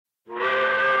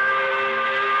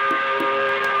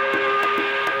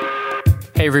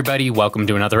Hey everybody, welcome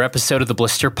to another episode of the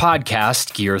Blister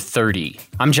Podcast, Gear 30.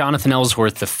 I'm Jonathan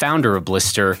Ellsworth, the founder of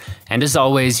Blister, and as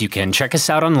always, you can check us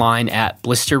out online at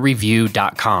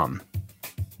blisterreview.com.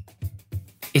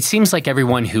 It seems like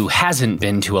everyone who hasn't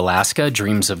been to Alaska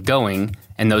dreams of going,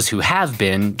 and those who have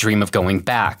been dream of going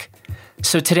back.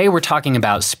 So today we're talking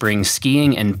about spring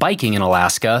skiing and biking in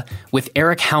Alaska with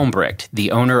Eric Helmbrecht,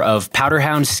 the owner of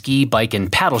Powderhound Ski, Bike,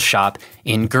 and Paddle Shop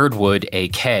in Girdwood,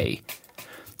 AK.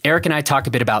 Eric and I talk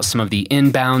a bit about some of the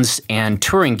inbounds and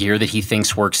touring gear that he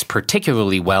thinks works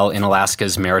particularly well in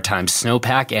Alaska's maritime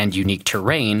snowpack and unique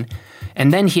terrain.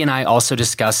 And then he and I also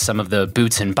discuss some of the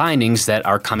boots and bindings that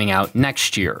are coming out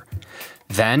next year.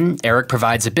 Then Eric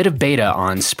provides a bit of beta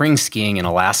on spring skiing in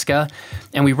Alaska,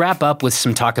 and we wrap up with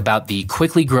some talk about the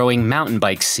quickly growing mountain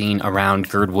bike scene around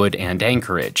Girdwood and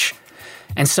Anchorage.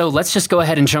 And so let's just go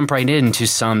ahead and jump right into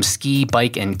some ski,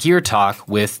 bike, and gear talk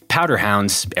with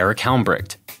Powderhound's Eric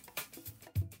Helmbrecht.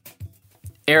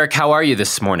 Eric, how are you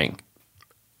this morning?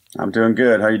 I'm doing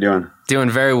good. How are you doing? Doing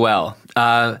very well.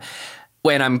 And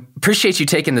I appreciate you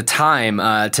taking the time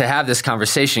to have this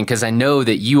conversation because I know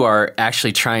that you are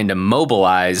actually trying to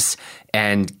mobilize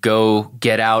and go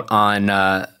get out on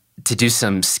to do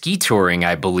some ski touring,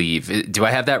 I believe. Do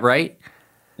I have that right?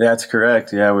 Yeah, that's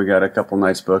correct. Yeah, we got a couple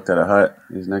nights booked at a hut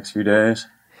these next few days.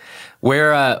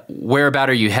 Whereabout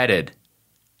are you headed?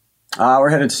 We're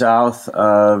headed south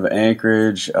of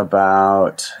Anchorage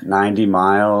about 90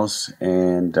 miles,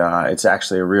 and it's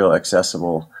actually a real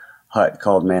accessible hut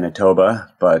called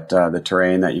Manitoba, but the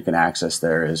terrain that you can access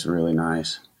there is really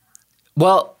nice.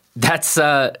 Well, that's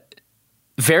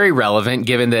very relevant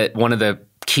given that one of the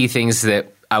key things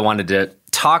that I wanted to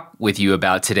talk with you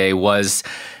about today was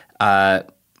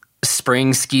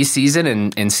spring ski season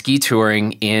and ski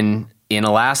touring in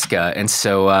Alaska. And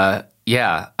so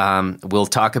we'll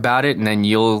talk about it and then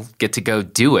you'll get to go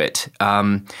do it.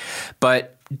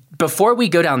 But before we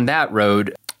go down that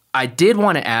road, I did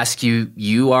want to ask you,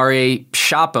 you are a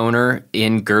shop owner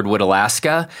in Girdwood,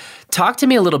 Alaska. Talk to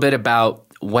me a little bit about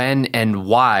when and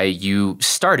why you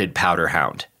started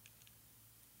Powderhound.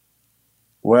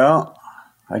 Well,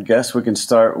 I guess we can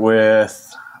start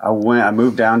with, I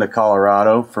moved down to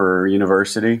Colorado for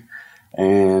university.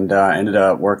 And ended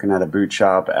up working at a boot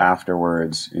shop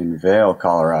afterwards in Vail,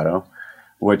 Colorado,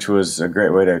 which was a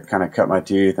great way to kind of cut my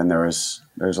teeth. And there's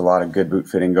a lot of good boot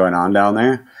fitting going on down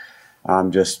there,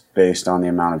 just based on the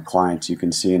amount of clients you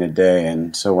can see in a day.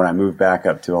 And so when I moved back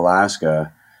up to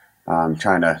Alaska,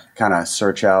 trying to kind of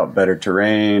search out better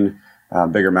terrain,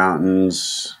 bigger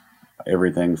mountains,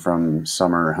 everything from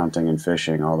summer hunting and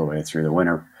fishing all the way through the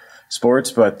winter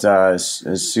sports. But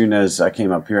as soon as I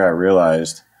came up here, I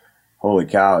realized, holy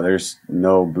cow, there's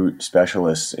no boot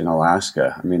specialists in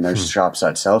Alaska. I mean, there's shops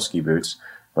that sell ski boots,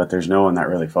 but there's no one that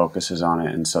really focuses on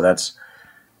it. And so that's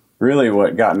really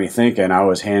what got me thinking. I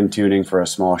was hand tuning for a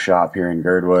small shop here in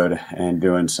Girdwood and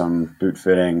doing some boot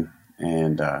fitting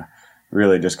and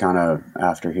really just kind of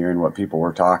after hearing what people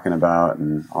were talking about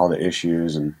and all the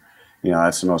issues. And,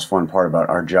 that's the most fun part about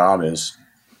our job is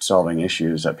solving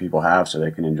issues that people have so they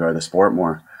can enjoy the sport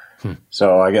more.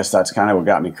 So I guess that's kind of what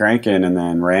got me cranking. And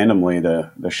then randomly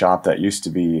the shop that used to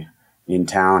be in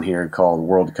town here called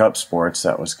World Cup Sports,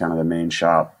 that was kind of the main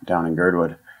shop down in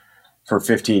Girdwood for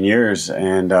 15 years.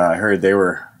 And I heard they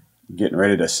were getting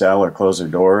ready to sell or close their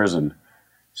doors. And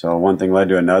so one thing led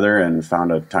to another and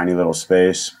found a tiny little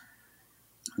space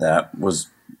that was,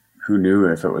 who knew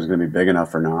if it was going to be big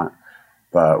enough or not.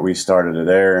 But we started it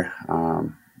there,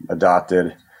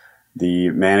 adopted the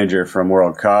manager from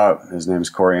World Cup. His name's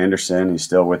Corey Anderson. He's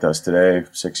still with us today,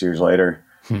 6 years later.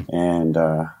 And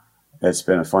it's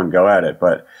been a fun go at it.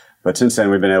 But since then,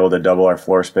 we've been able to double our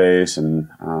floor space and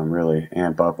really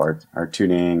amp up our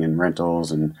tuning and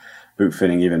rentals and boot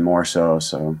fitting even more so.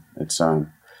 So it's,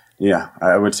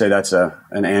 I would say that's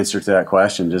an answer to that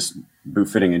question. Just boot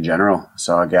fitting in general.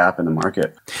 Saw a gap in the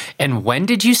market. And when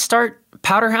did you start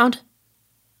Powderhound?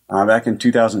 Back in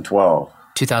 2012.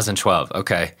 2012.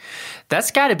 Okay.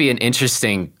 That's got to be an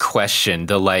interesting question.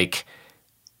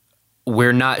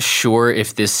 We're not sure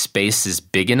if this space is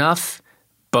big enough,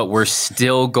 but we're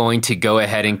still going to go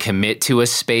ahead and commit to a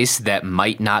space that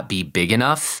might not be big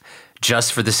enough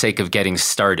just for the sake of getting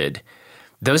started.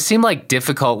 Those seem like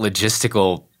difficult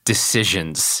logistical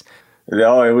decisions.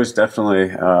 No, it was definitely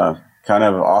kind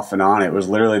of off and on. It was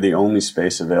literally the only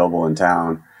space available in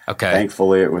town. Okay.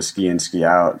 Thankfully, it was ski in, ski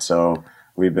out. So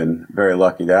we've been very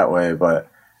lucky that way, but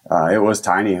it was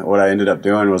tiny. What I ended up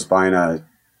doing was buying a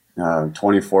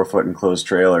 24-foot enclosed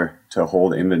trailer to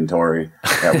hold inventory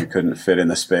that we couldn't fit in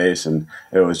the space. And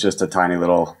it was just a tiny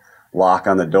little lock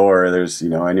on the door. There's,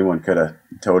 anyone could have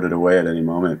towed it away at any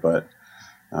moment, but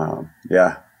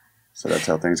Yeah, so that's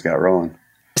how things got rolling.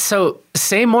 So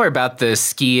say more about the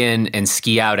ski in and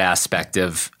ski out aspect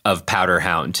of Powder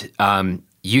Hound.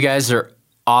 You guys are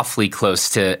awfully close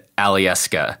to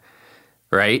Alyeska,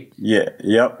 right? Yeah,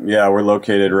 yep, yeah. We're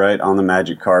located right on the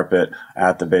Magic Carpet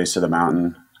at the base of the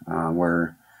mountain.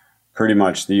 We're pretty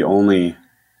much the only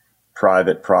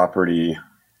private property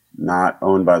not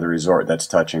owned by the resort that's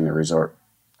touching the resort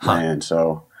land.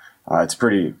 So it's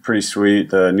pretty sweet.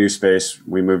 The new space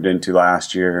we moved into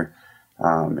last year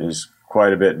is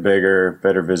quite a bit bigger,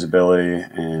 better visibility,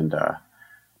 and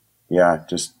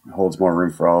just holds more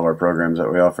room for all of our programs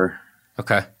that we offer.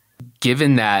 Okay.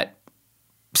 Given that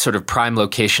sort of prime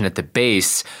location at the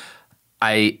base,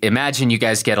 I imagine you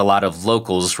guys get a lot of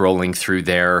locals rolling through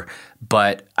there,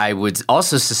 but I would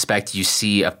also suspect you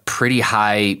see a pretty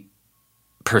high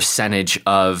percentage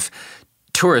of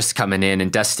tourists coming in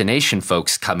and destination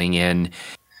folks coming in.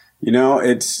 You know,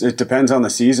 it depends on the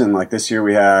season. Like this year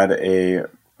we had a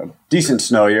decent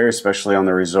snow year, especially on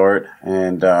the resort.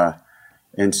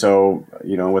 And so,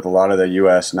 you know, with a lot of the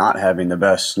U.S. not having the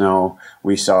best snow,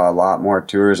 we saw a lot more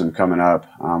tourism coming up.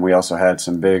 We also had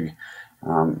some big,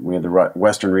 we had the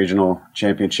Western Regional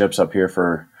Championships up here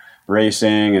for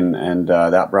racing, and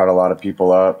that brought a lot of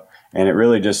people up. And it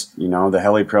really just, you know, the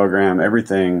heli program,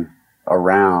 everything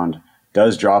around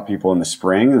does draw people in the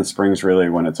spring. And the spring's really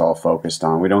when it's all focused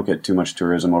on. We don't get too much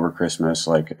tourism over Christmas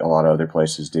like a lot of other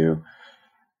places do.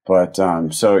 But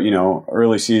so, you know,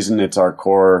 early season, it's our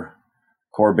core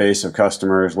base of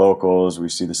customers, locals. We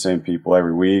see the same people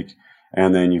every week.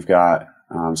 And then you've got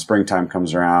springtime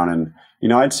comes around, and, you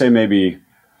know, I'd say maybe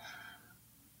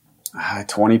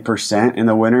 20% in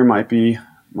the winter might be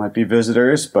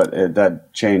visitors, but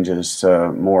that changes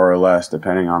to more or less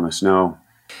depending on the snow.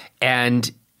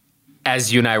 And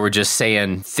as you and I were just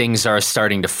saying, things are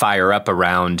starting to fire up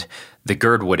around the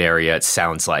Girdwood area, it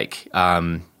sounds like.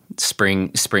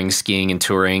 Spring skiing and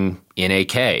touring in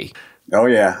AK. Oh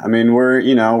yeah. I mean,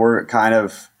 we're kind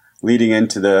of leading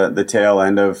into the tail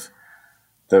end of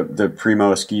the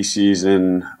primo ski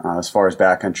season. As far as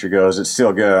backcountry goes, it's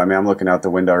still good. I mean, I'm looking out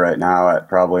the window right now at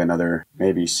probably another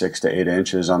maybe 6 to 8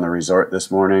 inches on the resort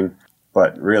this morning.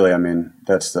 But really, I mean,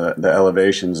 that's the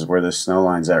elevations where the snow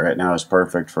line's at right now is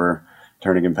perfect for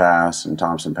Turnagain Pass and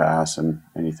Thompson Pass and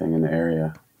anything in the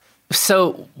area.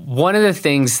 So one of the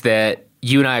things that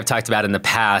you and I have talked about in the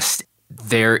past,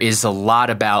 there is a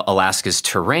lot about Alaska's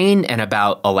terrain and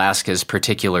about Alaska's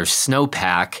particular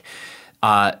snowpack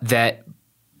that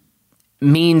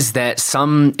means that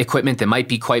some equipment that might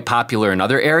be quite popular in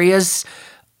other areas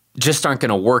just aren't going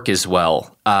to work as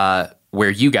well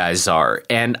where you guys are.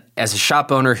 And as a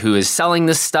shop owner who is selling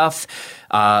this stuff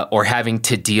or having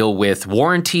to deal with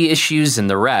warranty issues and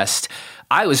the rest,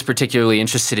 I was particularly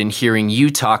interested in hearing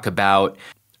you talk about,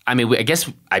 I mean, I guess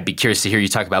I'd be curious to hear you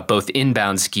talk about both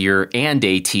inbound gear and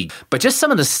AT, but just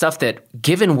some of the stuff that,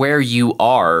 given where you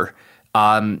are,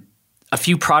 a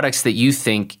few products that you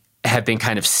think have been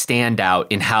kind of standout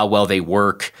in how well they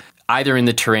work, either in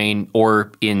the terrain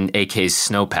or in AK's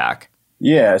snowpack.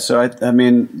 Yeah, so I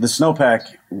mean, the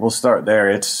snowpack, we'll start there.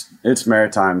 It's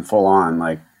maritime full on.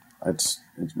 Like it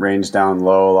rains down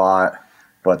low a lot,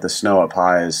 but the snow up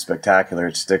high is spectacular.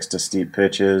 It sticks to steep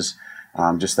pitches.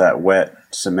 Just that wet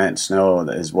cement snow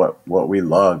is what we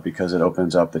love because it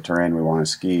opens up the terrain we want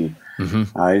to ski.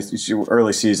 Mm-hmm.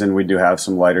 Early season, we do have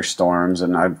some lighter storms,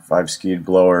 and I've skied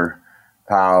blower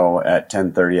POW at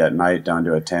 10:30 at night down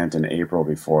to a tent in April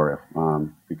before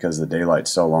because the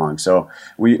daylight's so long. So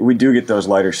we do get those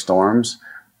lighter storms,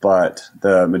 but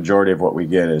the majority of what we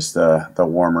get is the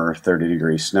warmer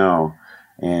 30-degree snow,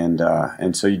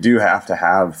 and so you do have to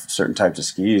have certain types of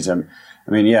skis. I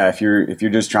mean, yeah, if you're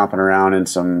just tromping around in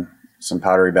some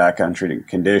powdery backcountry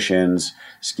conditions,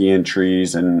 skiing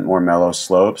trees and more mellow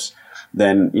slopes,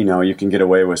 then, you know, you can get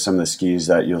away with some of the skis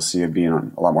that you'll see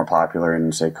being a lot more popular in,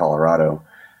 say, Colorado.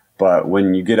 But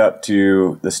when you get up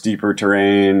to the steeper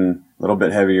terrain, a little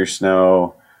bit heavier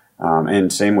snow,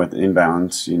 and same with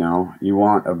inbounds, you know, you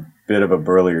want a bit of a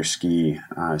burlier ski,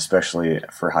 especially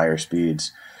for higher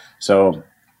speeds. So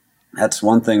that's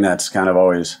one thing that's kind of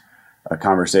always a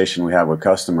conversation we have with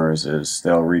customers is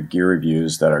they'll read gear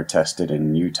reviews that are tested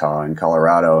in Utah and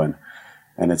Colorado, and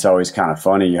it's always kind of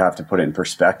funny. You have to put it in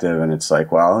perspective, and it's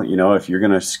like, well, you know, if you're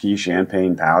going to ski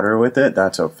Champagne powder with it,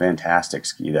 that's a fantastic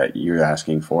ski that you're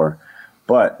asking for.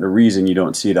 But the reason you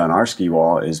don't see it on our ski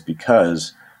wall is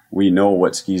because we know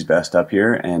what skis best up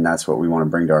here, and that's what we want to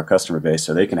bring to our customer base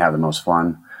so they can have the most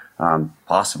fun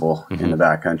possible in the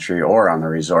backcountry or on the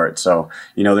resort. So,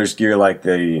 you know, there's gear like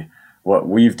what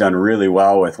we've done really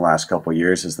well with the last couple of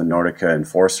years is the Nordica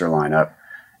Enforcer lineup.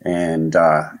 And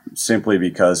simply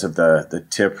because of the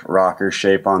tip rocker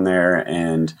shape on there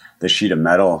and the sheet of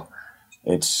metal,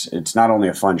 it's not only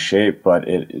a fun shape, but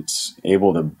it's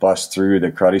able to bust through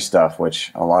the cruddy stuff,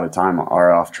 which a lot of time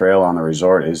our off trail on the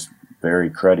resort is very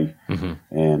cruddy.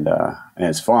 And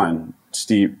it's fun,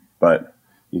 steep, but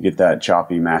you get that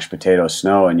choppy mashed potato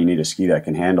snow and you need a ski that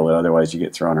can handle it. Otherwise you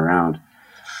get thrown around.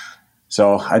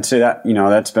 So I'd say that,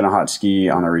 that's been a hot ski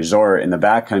on the resort. In the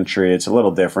backcountry, it's a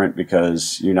little different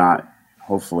because you're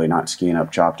hopefully not skiing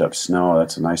up chopped up snow.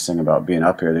 That's a nice thing about being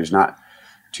up here. There's not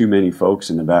too many folks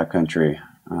in the backcountry.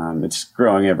 It's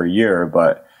growing every year,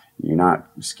 but you're not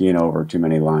skiing over too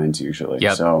many lines usually.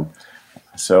 Yep.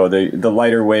 So the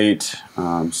lighter weight,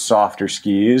 softer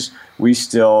skis, we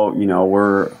still,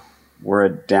 we're a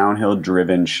downhill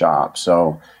driven shop.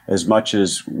 So as much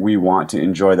as we want to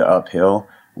enjoy the uphill,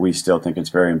 we still think it's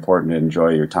very important to enjoy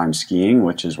your time skiing,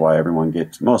 which is why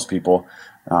most people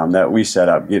that we set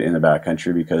up get in the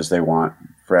backcountry because they want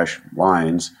fresh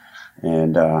lines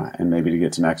and maybe to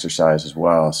get some exercise as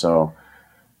well. So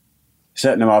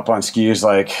setting them up on skis,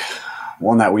 like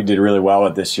one that we did really well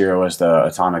with this year was the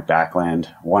Atomic Backland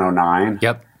 109.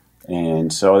 Yep.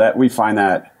 And so that we find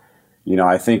that,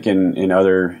 I think in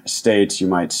other states you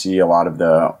might see a lot of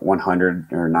the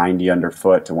 100 or 90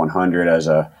 underfoot to 100 as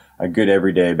a good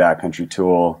everyday backcountry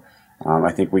tool.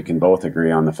 I think we can both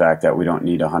agree on the fact that we don't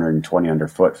need 120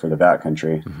 underfoot for the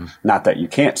backcountry. Not that you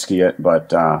can't ski it,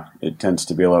 but it tends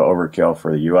to be a little overkill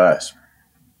for the U.S.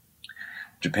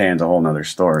 Japan's a whole nother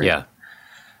story. Yeah.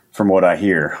 From what I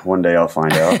hear. One day I'll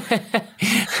find out.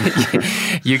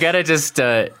 You got to just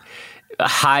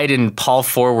hide in Paul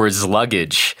Forward's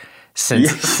luggage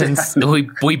since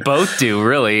we both do,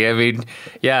 really. I mean,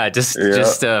 just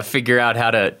figure out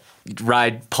how to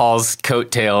ride Paul's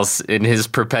coattails in his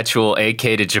perpetual AK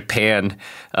to Japan.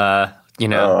 Oh,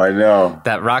 I know.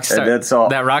 That rock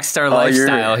star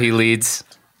lifestyle he leads.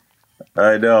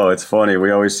 I know, it's funny.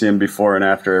 We always see him before and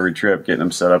after every trip, getting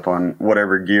him set up on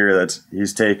whatever gear that's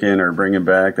he's taking or bringing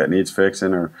back that needs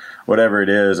fixing or whatever it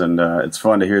is. And it's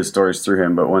fun to hear the stories through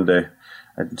him. But one day,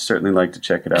 I'd certainly like to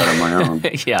check it out on my own.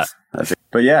 Yeah.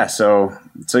 But yeah, so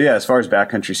as far as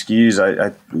backcountry skis,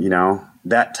 I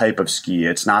that type of ski,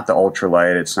 it's not the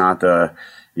ultralight, it's not the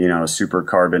super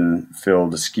carbon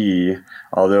filled ski.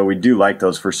 Although we do like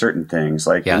those for certain things,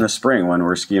 like in the spring when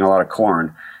we're skiing a lot of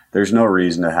corn. There's no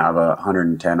reason to have a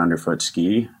 110 underfoot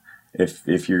ski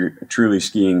if you're truly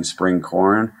skiing spring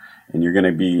corn and you're going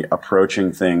to be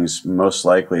approaching things. Most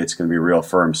likely, it's going to be real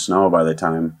firm snow by the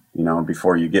time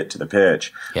before you get to the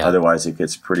pitch. Yeah. Otherwise, it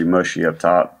gets pretty mushy up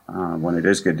top when it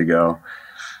is good to go.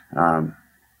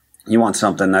 You want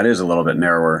something that is a little bit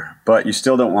narrower, but you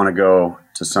still don't want to go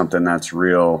to something that's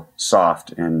real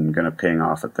soft and going to ping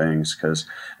off of things because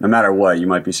no matter what, you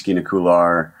might be skiing a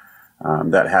couloir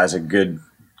that has a good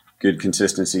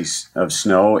consistency of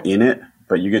snow in it,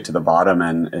 but you get to the bottom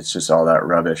and it's just all that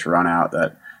rubbish run out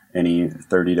that any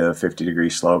 30 to 50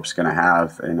 degree slope is going to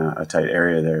have in a tight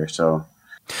area there. So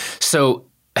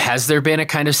has there been a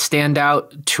kind of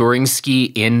standout touring ski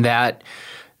in that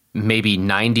maybe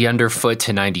 90 underfoot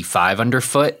to 95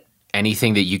 underfoot?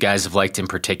 Anything that you guys have liked in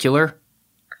particular?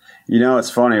 It's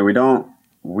funny. We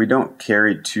don't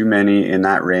carry too many in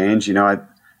that range.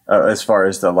 As far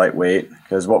as the lightweight,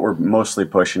 because what we're mostly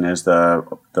pushing is the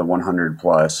 100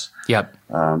 plus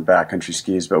backcountry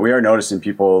skis. But we are noticing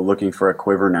people looking for a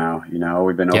quiver now.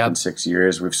 We've been open 6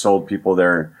 years. We've sold people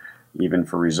there even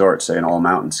for resorts, say an all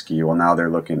mountain ski. Well, now they're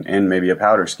looking, and maybe a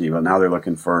powder ski. Well, now they're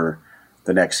looking for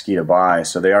the next ski to buy.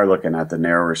 So they are looking at the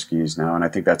narrower skis now. And I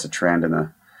think that's a trend in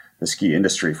the ski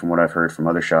industry from what I've heard from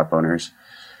other shop owners.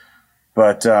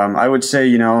 But I would say,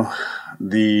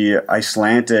 the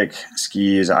Icelandic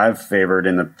skis I've favored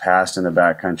in the past in the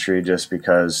backcountry just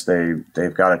because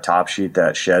they've got a top sheet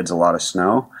that sheds a lot of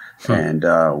snow. And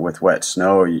with wet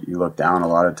snow, you look down a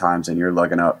lot of times and you're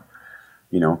lugging up,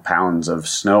 pounds of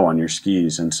snow on your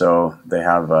skis. And so they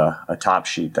have a top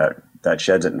sheet that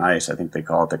sheds it nice. I think they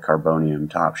call it the carbonium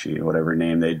top sheet, whatever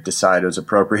name they decide was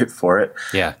appropriate for it.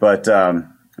 Yeah.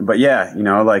 But yeah,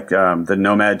 the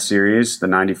Nomad series, the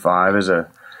 95 is a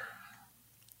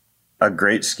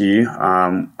great ski.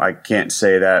 I can't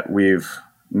say that we've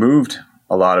moved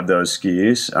a lot of those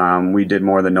skis. We did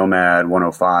more the Nomad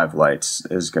 105 lights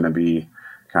is going to be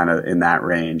kind of in that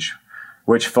range,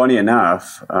 which funny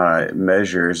enough,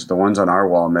 measures, the ones on our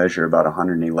wall measure about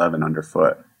 111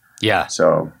 underfoot. Yeah.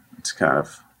 So it's kind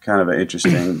of an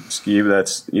interesting ski.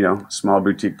 That's, small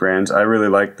boutique brands. I really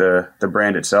like the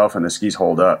brand itself, and the skis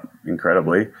hold up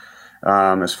incredibly.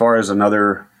 As far as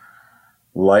another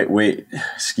lightweight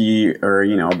ski or,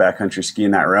 backcountry ski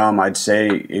in that realm, I'd say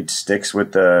it sticks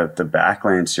with the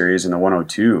Backland series and the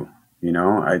 102.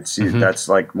 I'd see that's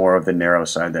like more of the narrow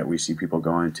side that we see people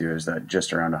going to, is that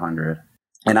just around 100.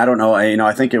 And I don't know,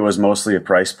 I think it was mostly a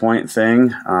price point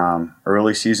thing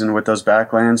early season with those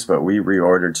Backlands, but we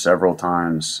reordered several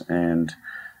times and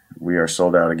we are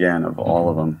sold out again of all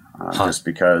of them just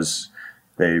because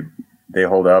they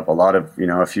hold up. A lot of,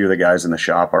 a few of the guys in the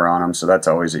shop are on them. So that's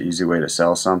always an easy way to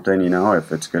sell something,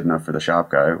 if it's good enough for the shop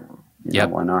guy,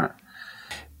 why not?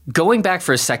 Going back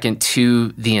for a second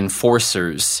to the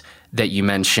enforcers that you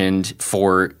mentioned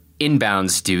for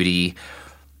inbounds duty,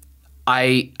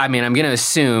 I mean, I'm going to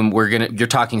assume you're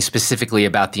talking specifically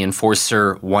about the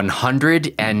Enforcer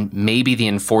 100 and maybe the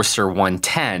Enforcer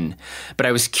 110. But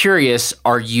I was curious,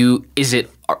 is it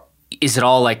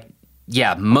all like,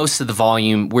 yeah, most of the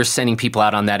volume, we're sending people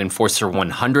out on that Enforcer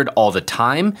 100 all the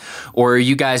time? Or are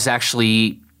you guys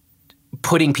actually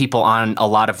putting people on a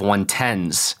lot of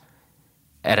 110s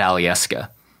at Alyeska?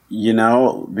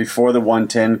 Before the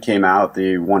 110 came out,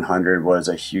 the 100 was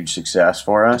a huge success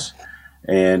for us.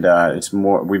 And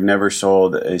we've never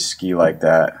sold a ski like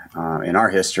that in our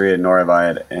history, nor have I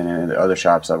and in the other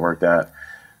shops I've worked at.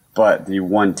 But the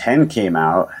 110 came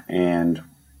out, and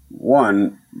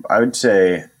I would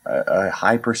say a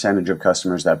high percentage of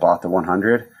customers that bought the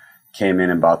 100 came in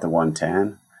and bought the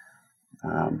 110.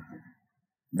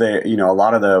 A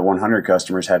lot of the 100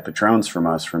 customers had Patrons from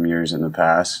us from years in the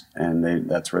past, and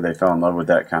that's where they fell in love with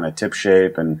that kind of tip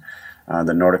shape and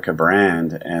the Nordica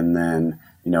brand. And then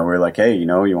we're like, hey, you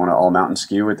want to all mountain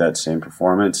ski with that same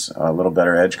performance, a little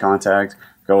better edge contact,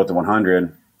 go with the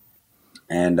 100.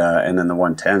 And then the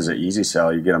 110 is an easy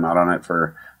sell. You get them out on it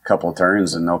for a couple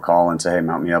turns and they'll call and say, hey,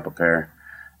 mount me up a pair,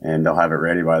 and they'll have it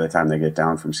ready by the time they get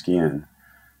down from skiing.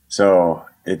 So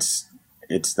it's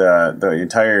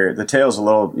the tail's a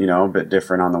little, bit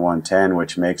different on the 110,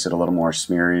 which makes it a little more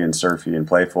smeary and surfy and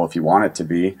playful if you want it to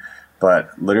be.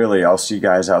 But literally, I'll see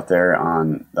guys out there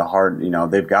on the hard,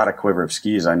 they've got a quiver of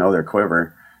skis. I know their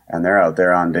quiver, and they're out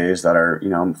there on days that are,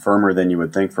 firmer than you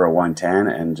would think for a 110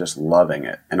 and just loving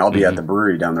it. And I'll be at the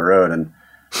brewery down the road, and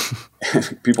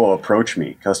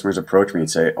customers approach me and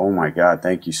say, oh my God,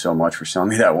 thank you so much for selling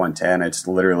me that 110. It's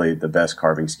literally the best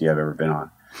carving ski I've ever been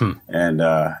on. And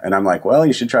I'm like, well,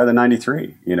 you should try the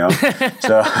 93,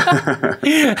 so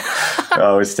I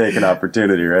always take an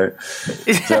opportunity, right?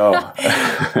 So,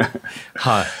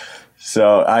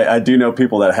 so I do know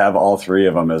people that have all three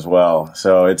of them as well.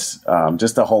 So it's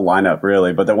just the whole lineup,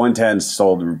 really. But the 110s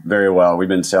sold very well. We've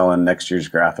been selling next year's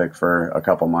graphic for a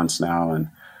couple months now,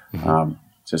 and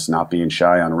just not being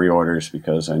shy on reorders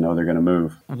because I know they're going to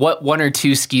move. What one or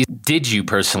two skis did you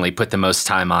personally put the most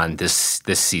time on this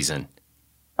season?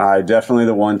 Definitely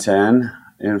the 110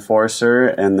 Enforcer,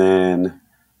 and then,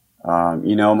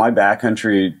 my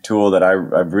backcountry tool that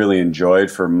I've really enjoyed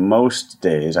for most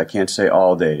days, I can't say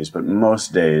all days, but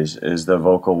most days, is the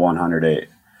Völkl 108.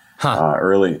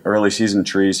 Early season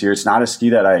trees here. It's not a ski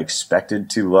that I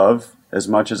expected to love as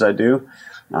much as I do.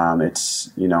 I'm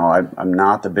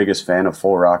not the biggest fan of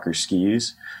full rocker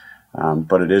skis,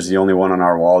 but it is the only one on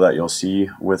our wall that you'll see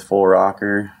with full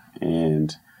rocker,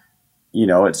 and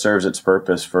it serves its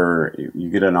purpose for, you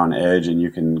get it on edge and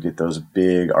you can get those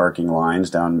big arcing lines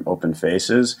down open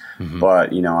faces.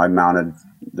 But, I mounted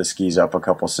the skis up a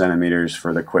couple centimeters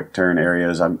for the quick turn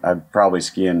areas. I'm probably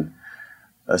skiing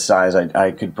a size,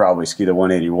 I could probably ski the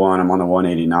 181. I'm on the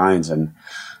 189s, and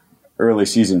early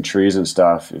season trees and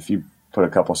stuff, if you put a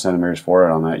couple centimeters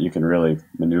forward on that, you can really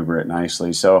maneuver it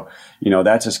nicely. So,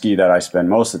 that's a ski that I spend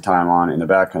most of the time on in the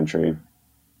backcountry,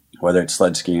 whether it's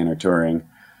sled skiing or touring.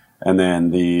 And then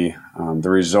the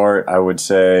resort, I would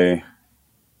say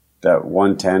that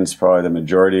 110 is probably the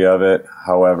majority of it.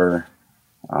 However,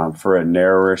 for a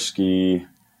narrower ski,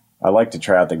 I like to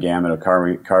try out the gamut of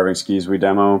carving skis we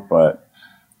demo. But,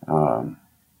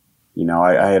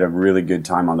 I had a really good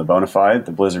time on the Bonafide,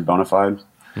 the Blizzard Bonafide.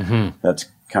 That's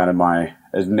kind of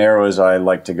as narrow as I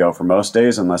like to go for most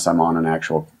days, unless I'm on an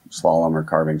actual slalom or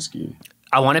carving ski.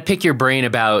 I want to pick your brain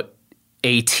about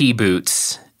AT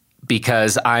boots,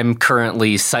 because I'm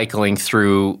currently cycling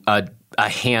through a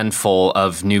handful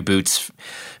of new boots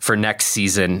for next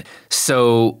season.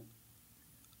 So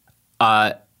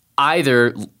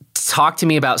either talk to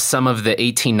me about some of the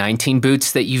 18-19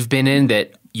 boots that you've been in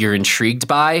that you're intrigued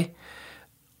by.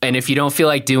 And if you don't feel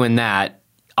like doing that,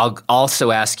 I'll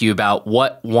also ask you about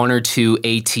what one or two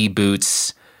AT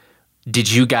boots did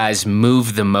you guys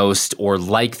move the most or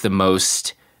like the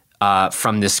most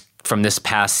from this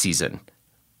past season?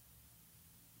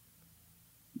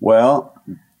 Well,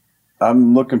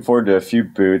 I'm looking forward to a few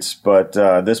boots, but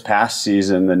this past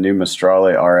season, the new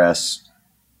Maestrale RS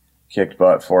kicked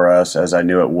butt for us, as I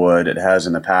knew it would. It has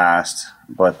in the past,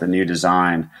 but the new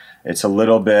design, it's a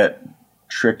little bit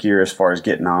trickier as far as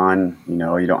getting on. You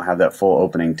know, you don't have that full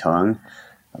opening tongue,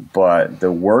 but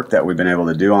the work that we've been able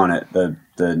to do on it, the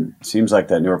seems like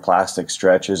that newer plastic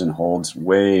stretches and holds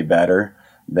way better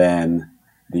than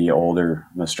the older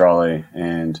Maestrale,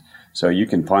 and so you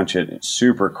can punch it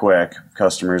super quick.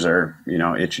 Customers are, you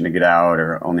know, itching to get out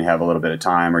or only have a little bit of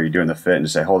time, or you're doing the fit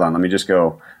and say, hold on, let me just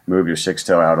go move your six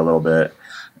toe out a little bit.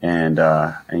 And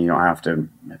you don't have to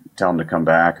tell them to come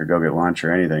back or go get lunch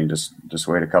or anything. Just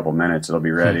wait a couple minutes. It'll be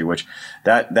ready, which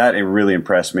that it really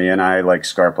impressed me. And I like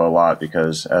Scarpa a lot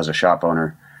because as a shop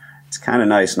owner, it's kind of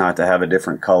nice not to have a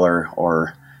different color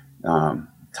or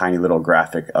tiny little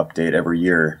graphic update every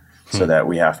year. So that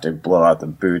we have to blow out the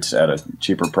boots at a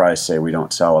cheaper price, say we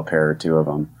don't sell a pair or two of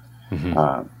them.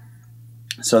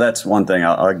 Mm-hmm. So that's one thing.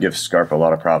 I'll give Scarpa a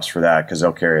lot of props for that, because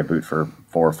they'll carry a boot for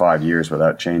 4 or 5 years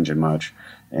without changing much.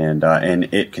 And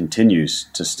it continues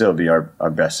to still be our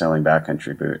best-selling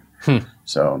backcountry boot.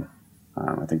 So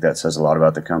I think that says a lot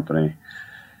about the company.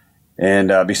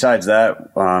 And besides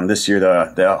that, this year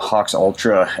the Hawx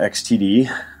Ultra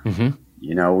XTD,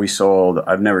 you know, we sold,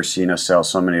 I've never seen us sell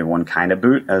so many of one kind of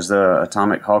boot as the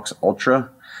Atomic Hawx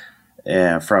Ultra,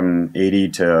 from 80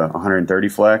 to 130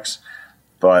 flex.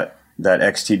 But that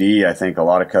XTD, I think a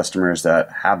lot of customers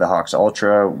that have the Hawx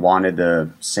Ultra wanted the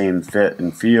same fit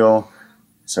and feel,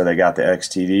 so they got the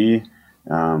XTD.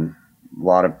 A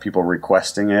lot of people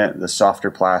requesting it. The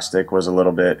softer plastic was a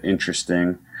little bit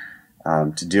interesting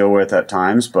to deal with at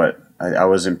times, but I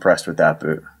was impressed with that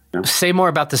boot. You know? Say more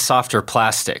about the softer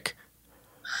plastic.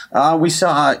 We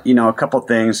saw, you know, a couple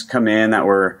things come in that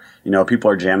were, you know,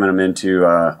 people are jamming them into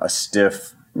a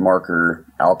stiff marker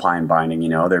alpine binding. You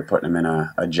know, they're putting them in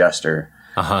a jester,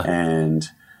 and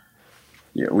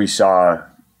you know, we saw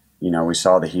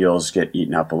the heels get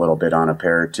eaten up a little bit on a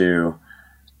pair or two,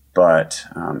 but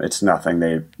it's nothing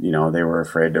they were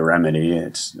afraid to remedy.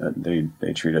 It's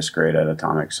they treat us great at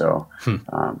Atomic, so.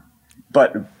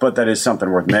 But that is something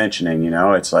worth mentioning. You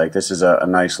know, it's like this is a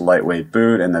nice lightweight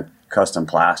boot, and the custom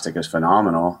plastic is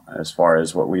phenomenal as far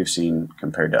as what we've seen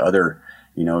compared to other,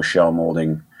 you know, shell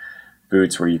molding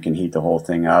boots where you can heat the whole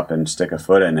thing up and stick a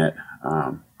foot in it.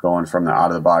 Going from the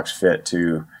out of the box fit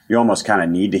to, you almost kind of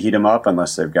need to heat them up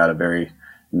unless they've got a very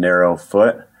narrow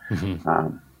foot.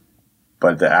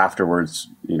 But the afterwards,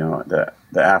 you know, the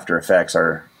after effects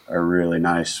are really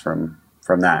nice from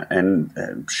that,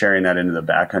 and sharing that into the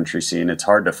backcountry scene. It's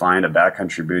hard to find a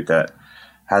backcountry boot that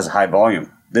has a high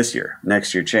volume this year.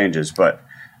 Next year changes, but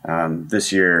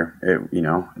this year,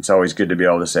 it's always good to be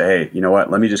able to say, hey, you know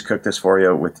what? Let me just cook this for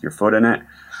you with your foot in it.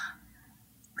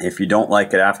 If you don't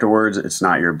like it afterwards, it's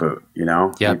not your boot. You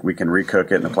know, we can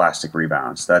recook it and the plastic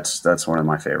rebounds. That's one of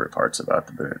my favorite parts about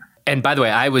the boot. And by the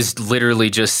way, I was literally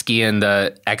just skiing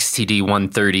the XTD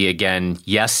 130 again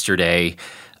yesterday,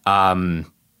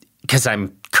 because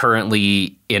I'm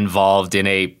currently involved in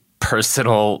a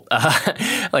personal,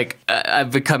 I've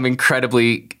become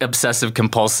incredibly obsessive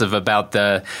compulsive about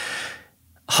the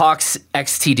Hawx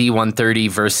XTD 130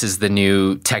 versus the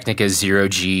new Technica Zero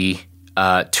G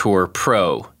Tour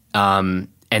Pro. And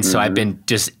so I've been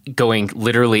just going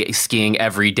literally skiing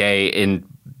every day in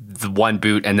the one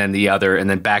boot and then the other and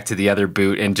then back to the other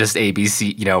boot and just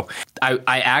ABC, you know.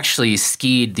 I actually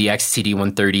skied the XTD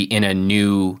 130 in a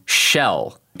new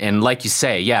shell. And like you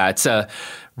say, it's a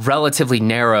relatively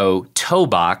narrow toe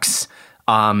box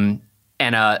and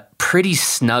a pretty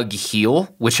snug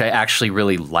heel, which I actually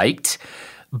really liked.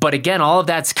 But again, all of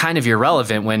that's kind of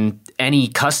irrelevant when any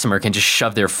customer can just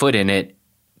shove their foot in it,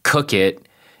 cook it,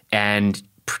 and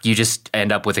you just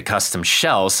end up with a custom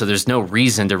shell. So there's no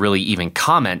reason to really even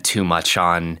comment too much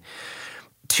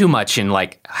in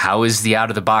like, how is the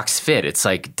out of the box fit? It's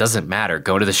like, it doesn't matter.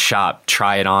 Go to the shop,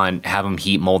 try it on, have them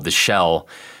heat mold the shell.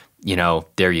 You know,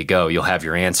 there you go. You'll have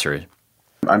your answer.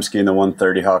 I'm skiing the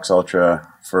 130 Hawx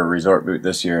Ultra for a resort boot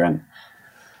this year, and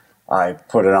I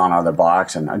put it on out of the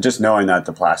box, and just knowing that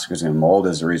the plastic was going to mold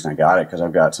is the reason I got it, because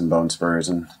I've got some bone spurs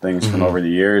and things from over the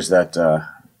years that,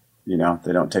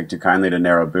 they don't take too kindly to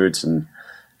narrow boots, and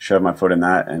shoved my foot in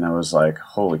that, and I was like,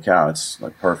 holy cow, it's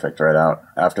like perfect right out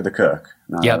after the cook.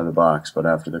 Not out of the box, but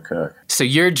after the cook. So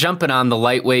you're jumping on the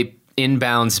lightweight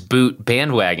inbounds boot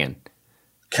bandwagon.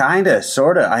 Kinda,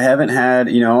 sorta. I haven't had,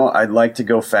 I'd like to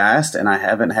go fast, and I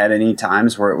haven't had any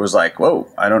times where it was like, whoa,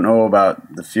 I don't know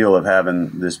about the feel of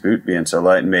having this boot being so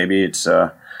light, and maybe it's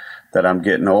that I'm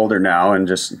getting older now and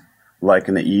just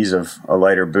liking the ease of a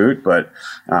lighter boot, but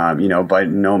by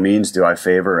no means do I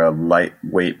favor a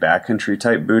lightweight backcountry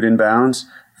type boot in bounds.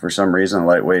 For some reason, a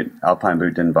lightweight alpine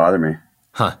boot didn't bother me.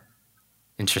 Huh.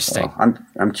 Interesting. So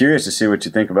I'm curious to see what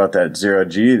you think about that Zero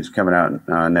G that's coming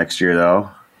out next year, though.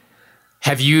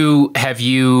 Have you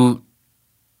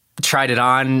tried it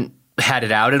on, had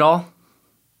it out at all?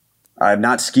 I've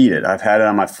not skied it. I've had it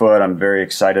on my foot. I'm very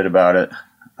excited about it,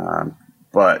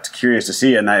 but curious to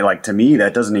see it. And to me,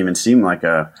 that doesn't even seem like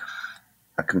a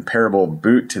comparable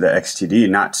boot to the XTD.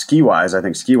 Not ski wise. I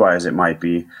think ski wise it might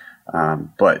be,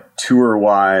 but tour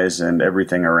wise and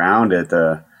everything around it,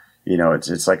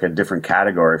 it's like a different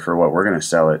category for what we're going to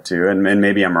sell it to. And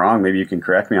maybe I'm wrong. Maybe you can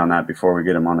correct me on that before we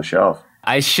get them on the shelf.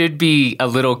 I should be a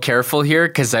little careful here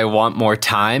because I want more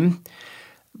time,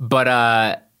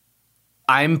 but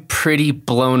I'm pretty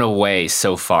blown away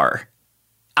so far.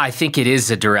 I think it is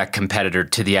a direct competitor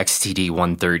to the XTD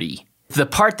 130. The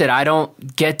part that I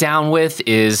don't get down with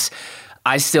is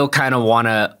I still kind of want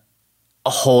to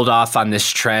hold off on this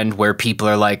trend where people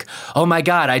are like, oh my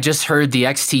God, I just heard the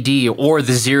XTD or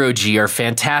the Zero G are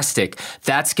fantastic.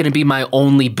 That's going to be my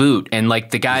only boot. And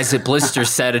like the guys at Blister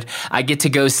said, I get to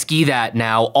go ski that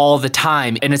now all the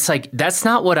time. And it's like, that's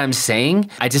not what I'm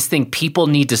saying. I just think people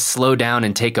need to slow down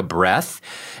and take a breath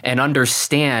and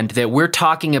understand that we're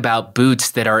talking about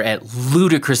boots that are at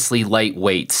ludicrously light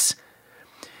weights.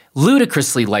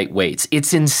 Ludicrously light weights.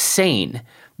 It's insane.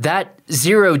 That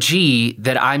Zero G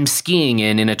that I'm skiing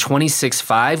in a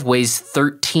 26.5 weighs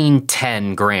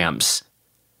 1310 grams.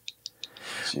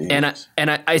 Jeez.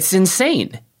 And it's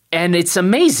insane. And it's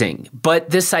amazing. But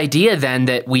this idea then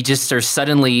that we just are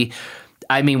suddenly,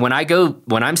 when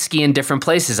I'm skiing different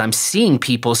places, I'm seeing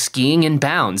people skiing in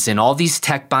bounds in all these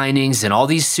tech bindings and all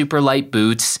these super light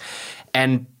boots.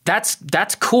 And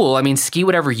that's cool. Ski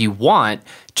whatever you want.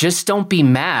 Just don't be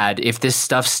mad if this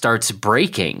stuff starts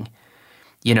breaking.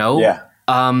 Yeah.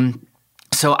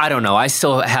 So I don't know. I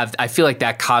feel like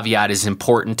that caveat is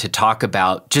important to talk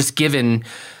about just given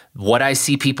what I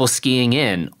see people skiing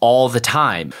in all the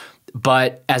time.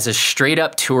 But as a straight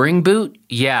up touring boot,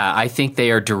 yeah, I think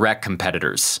they are direct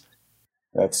competitors.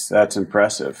 That's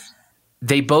impressive.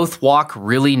 They both walk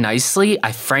really nicely.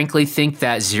 I frankly think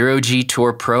that Zero G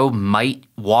Tour Pro might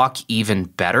walk even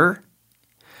better.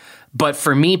 But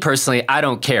for me personally, I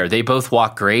don't care. They both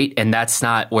walk great, and that's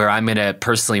not where I'm going to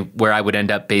personally, where I would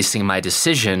end up basing my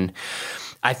decision.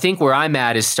 I think where I'm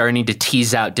at is starting to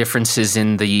tease out differences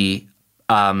in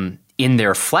in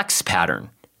their flex pattern.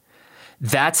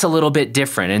 That's a little bit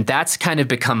different, and that's kind of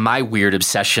become my weird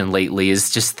obsession lately, is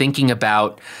just thinking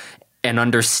about and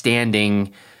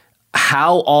understanding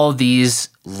how all these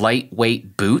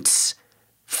lightweight boots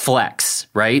flex,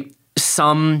 right?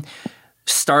 Some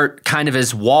start kind of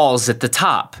as walls at the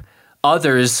top.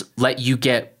 Others let you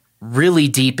get really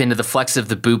deep into the flex of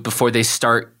the boot before they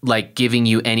start like giving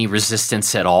you any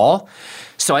resistance at all.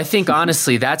 So I think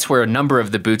honestly, that's where a number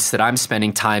of the boots that I'm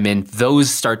spending time in, those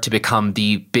start to become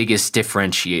the biggest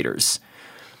differentiators.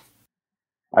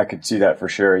 I could see that for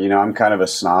sure. I'm kind of a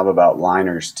snob about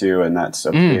liners too, and that's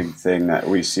a big thing that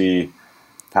we see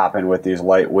happen with these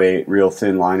lightweight, real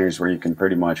thin liners where you can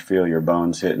pretty much feel your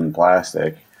bones hitting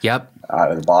plastic. Yep.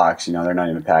 Out of the box, they're not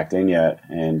even packed in yet.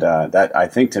 And that, I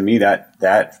think to me,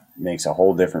 that makes a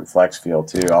whole different flex feel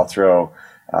too. I'll throw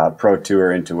Pro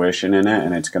Tour Intuition in it,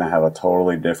 and it's going to have a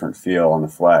totally different feel on the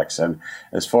flex. And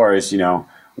as far as,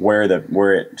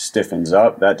 where it stiffens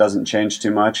up, that doesn't change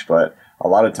too much. But a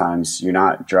lot of times you're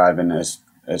not driving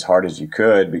as hard as you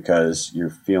could because you're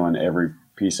feeling every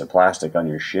piece of plastic on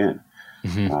your shin.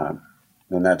 Mm-hmm.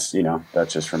 And that's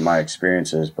just from my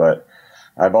experiences. But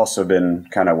I've also been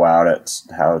kind of wowed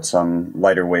at how some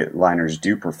lighter weight liners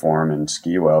do perform and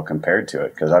ski well compared to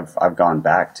it, because I've gone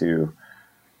back to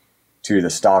the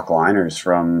stock liners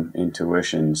from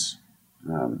Intuitions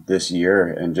this year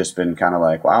and just been kind of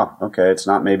like, wow, okay, it's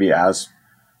not maybe as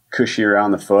cushy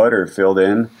around the foot or filled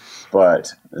in,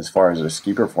 but as far as the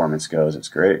ski performance goes, it's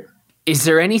great. Is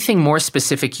there anything more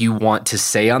specific you want to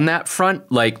say on that front?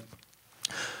 Like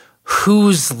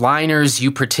whose liners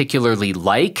you particularly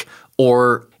like?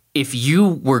 Or if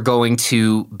you were going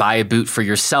to buy a boot for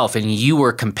yourself and you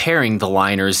were comparing the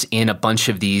liners in a bunch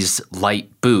of these light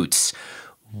boots,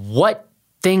 what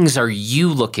things are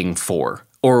you looking for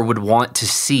or would want to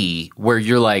see where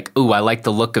you're like, ooh, I like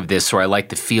the look of this or I like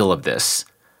the feel of this?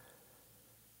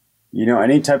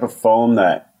 Any type of foam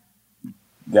that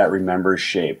remembers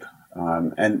shape.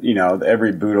 And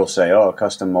every boot will say, oh,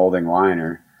 custom molding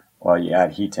liner. Well, you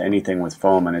add heat to anything with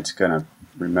foam and it's going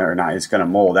to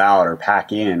mold out or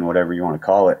pack in, whatever you want to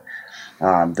call it.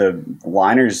 The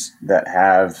liners that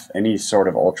have any sort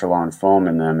of ultra-long foam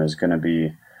in them is going to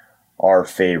be our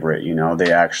favorite.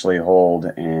 They actually hold,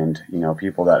 and,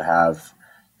 people that have,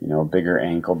 bigger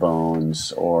ankle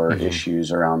bones or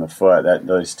issues around the foot, that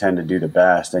those tend to do the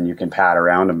best. And you can pat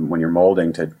around them when you're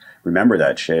molding to remember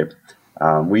that shape.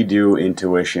 We do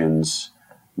Intuitions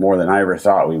more than I ever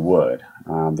thought we would.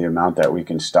 The amount that we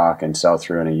can stock and sell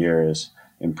through in a year is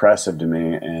impressive to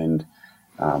me. And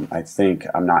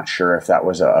I'm not sure if that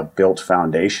was a built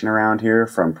foundation around here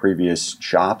from previous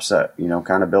shops that,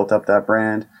 kind of built up that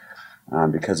brand,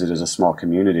 because it is a small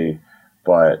community.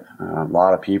 But a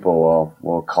lot of people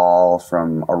will call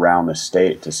from around the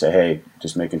state to say, hey,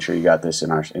 just making sure you got this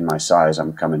in my size.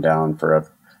 I'm coming down for a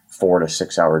 4 to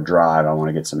 6 hour drive. I want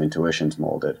to get some Intuitions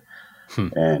molded.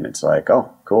 And it's like,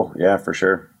 oh, cool. Yeah, for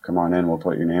sure. Come on in. We'll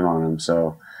put your name on them.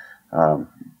 So,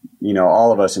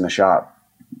 all of us in the shop,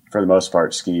 for the most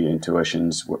part, ski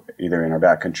Intuitions, either in our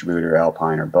backcountry boot or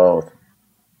alpine or both.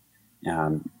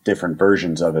 Different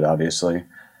versions of it, obviously.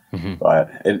 But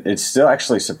it still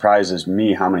actually surprises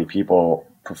me how many people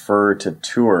prefer to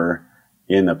tour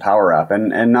in the Power Wrap,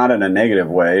 and not in a negative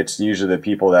way. It's usually the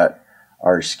people that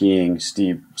are skiing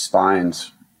steep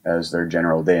spines as their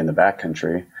general day in the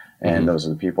backcountry. And those are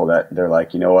the people that they're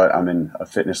like, you know what, I'm in a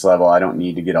fitness level. I don't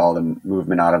need to get all the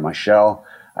movement out of my shell.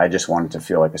 I just want it to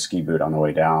feel like a ski boot on the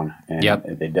way down.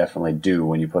 And they definitely do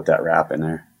when you put that wrap in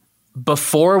there.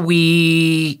 Before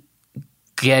we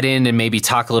get in and maybe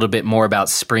talk a little bit more about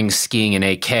spring skiing and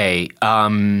AK,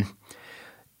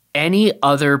 any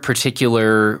other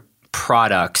particular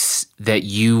products that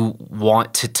you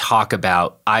want to talk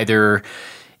about, either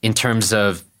in terms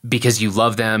of because you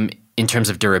love them in terms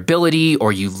of durability,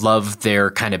 or you love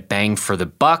their kind of bang for the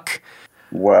buck?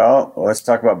 Well, let's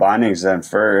talk about bindings then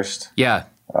first. Yeah.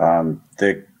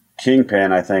 The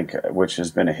Kingpin, I think, which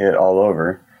has been a hit all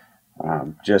over,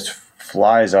 just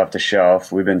flies off the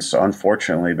shelf. We've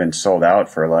unfortunately been sold out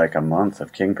for like a month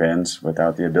of Kingpins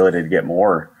without the ability to get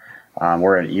more.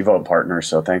 We're an Evo partner,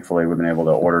 so thankfully we've been able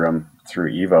to order them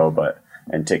through Evo,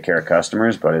 and take care of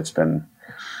customers. But it's been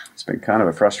kind of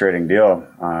a frustrating deal.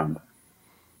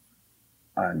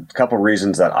 A couple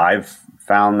reasons that I've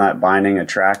found that binding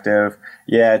attractive.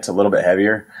 Yeah, it's a little bit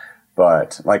heavier,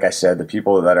 but like I said, the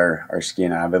people that are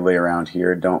skiing avidly around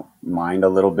here don't mind a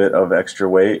little bit of extra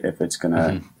weight if it's going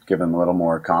to give them a little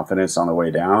more confidence on the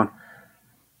way down.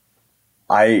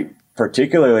 I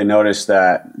particularly noticed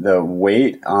that the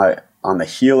weight on the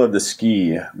heel of the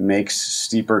ski makes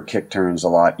steeper kick turns a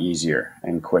lot easier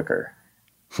and quicker.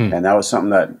 And that was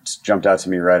something that jumped out to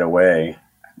me right away.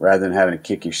 Rather than having to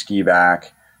kick your ski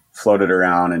back, float it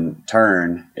around and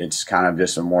turn, it's kind of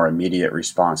just a more immediate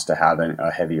response to having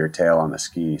a heavier tail on the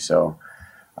ski. So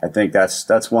I think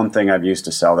that's one thing I've used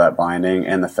to sell that binding,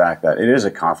 and the fact that it is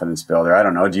a confidence builder. I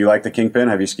don't know. Do you like the Kingpin?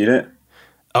 Have you skied it?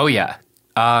 Oh, yeah.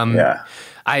 Yeah.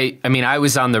 I mean, I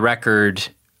was on the record,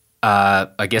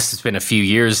 I guess it's been a few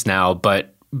years now,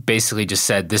 but basically just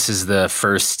said this is the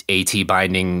first AT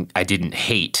binding I didn't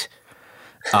hate.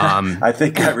 I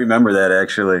think I remember that,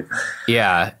 actually.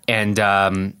 Yeah. And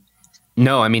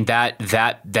no, I mean,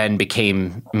 that then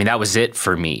became, I mean, that was it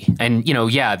for me. And,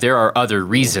 there are other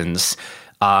reasons.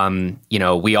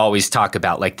 We always talk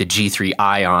about like the G3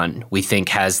 Ion, we think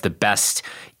has the best,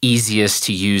 easiest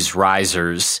to use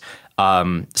risers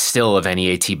still of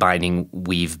any AT binding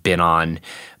we've been on.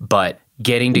 But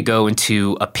getting to go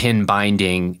into a pin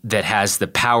binding that has the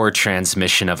power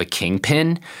transmission of a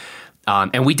Kingpin.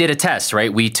 And we did a test,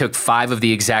 right? We took 5 of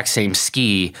the exact same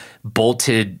ski,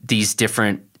 bolted these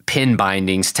different pin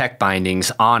bindings, tech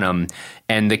bindings on them,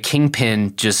 and the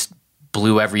Kingpin just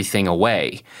blew everything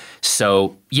away.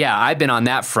 So, yeah, I've been on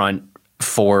that front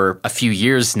for a few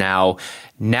years now.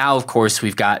 Now, of course,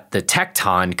 we've got the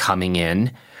Tecton coming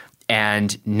in,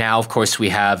 and now, of course, we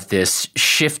have this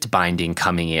shift binding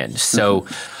coming in. So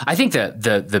I think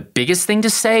the biggest thing to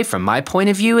say from my point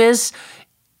of view is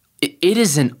it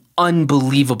is an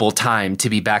unbelievable time to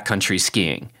be backcountry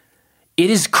skiing. It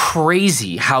is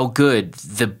crazy how good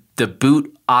the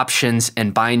boot options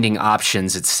and binding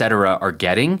options, et cetera, are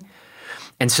getting.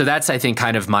 And so that's, I think,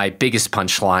 kind of my biggest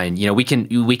punchline.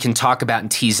 We can talk about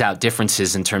and tease out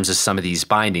differences in terms of some of these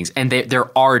bindings, and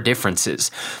there are differences.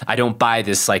 I don't buy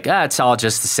this like, it's all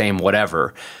just the same,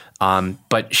 whatever.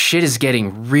 But shit is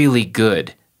getting really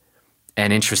good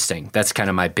and interesting. That's kind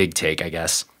of my big take, I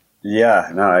guess. Yeah,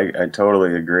 no, I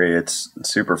totally agree. It's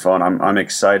super fun. I'm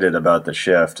excited about the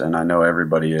shift, and I know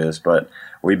everybody is, but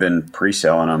we've been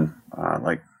pre-selling them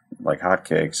like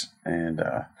hotcakes, and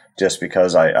just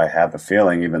because I have a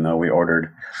feeling, even though we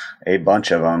ordered a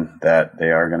bunch of them, that they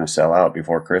are going to sell out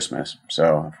before Christmas.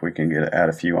 So if we can add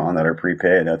a few on that are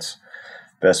prepaid, that's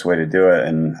the best way to do it.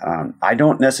 And I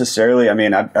don't necessarily, I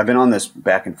mean, I've been on this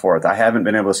back and forth. I haven't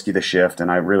been able to ski the Shift,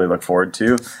 and I really look forward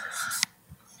to.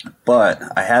 But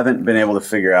I haven't been able to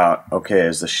figure out, okay,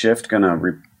 is the Shift going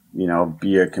to,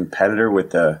 be a competitor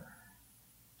with the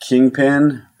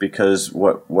Kingpin? Because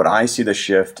what I see the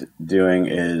Shift doing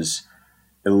is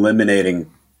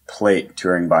eliminating plate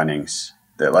touring bindings,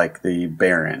 that like the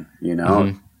Baron,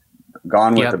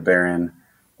 gone with the Baron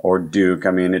or Duke.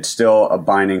 I mean, it's still a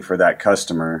binding for that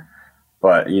customer,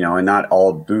 but and not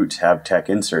all boots have tech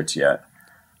inserts yet.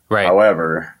 Right.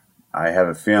 However, I have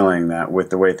a feeling that with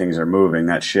the way things are moving,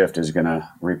 that Shift is going to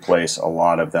replace a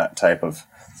lot of that type of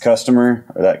customer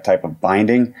or that type of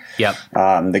binding. Yep.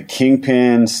 The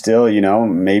Kingpin still,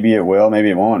 maybe it will, maybe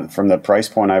it won't. From the price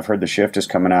point I've heard the Shift is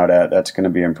coming out at, that's going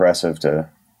to be impressive to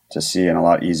see and a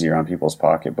lot easier on people's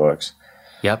pocketbooks.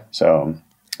 Yep. So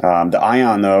the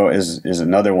Ion, though, is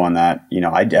another one that,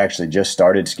 I actually just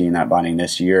started skiing that binding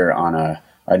this year on a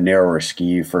narrower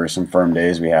ski for some firm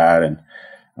days we had. And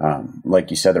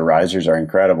like you said, the risers are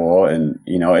incredible, and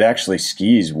it actually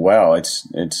skis well. It's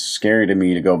scary to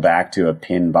me to go back to a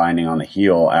pin binding on the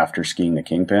heel after skiing the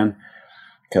Kingpin,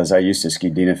 because I used to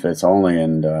ski Dynafits only,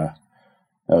 and that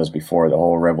was before the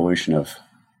whole revolution of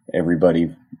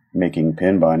everybody making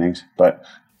pin bindings. But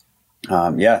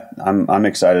I'm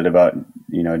excited about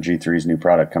G3's new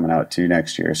product coming out too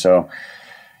next year. So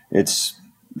that's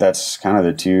kind of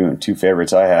the two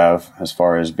favorites I have as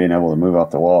far as being able to move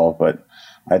off the wall. But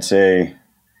I'd say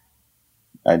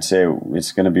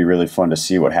it's going to be really fun to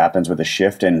see what happens with the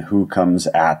Shift and who comes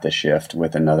at the Shift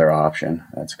with another option.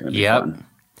 That's going to be fun.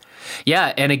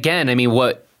 Yeah. And again, I mean,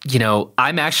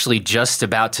 I'm actually just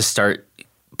about to start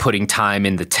putting time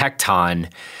in the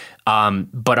Tecton.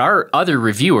 But our other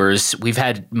reviewers, we've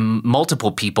had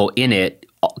multiple people in it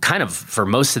kind of for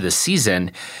most of the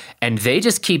season, and they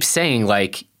just keep saying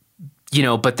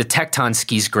but the Tecton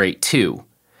ski's great too.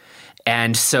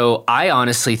 And so I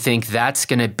honestly think that's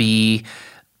going to be,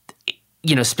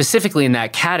 specifically in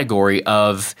that category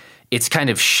of it's kind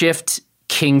of Shift,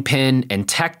 Kingpin, and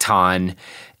Tecton.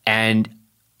 And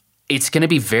it's going to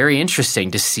be very interesting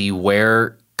to see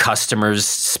where customers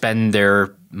spend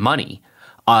their money,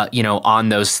 on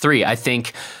those three. I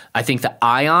think the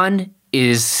Ion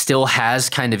still has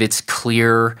kind of its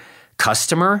clear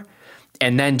customer.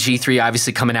 And then G3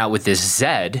 obviously coming out with this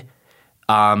Z,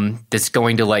 that's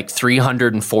going to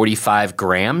 345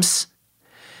 grams,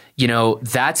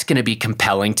 that's going to be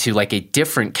compelling to a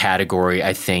different category,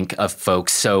 I think, of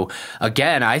folks. So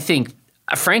again, I think,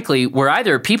 frankly, where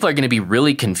either people are going to be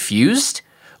really confused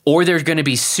or they're going to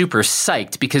be super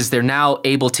psyched because they're now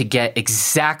able to get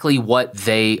exactly what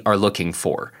they are looking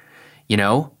for,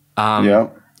 And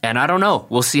I don't know.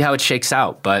 We'll see how it shakes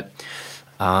out, but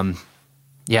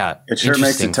yeah, it sure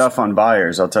makes it tough on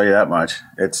buyers. I'll tell you that much.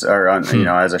 It's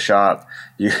as a shop,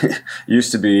 you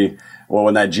used to be, well,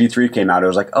 when that G3 came out, it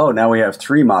was like, oh, now we have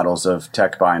 3 models of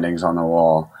tech bindings on the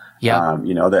wall. Yeah.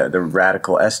 The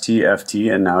Radical ST,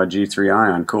 FT, and now a G3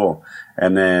 Ion. Cool.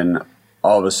 And then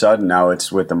all of a sudden now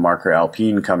it's with the Marker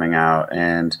Alpine coming out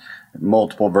and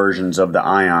multiple versions of the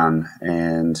Ion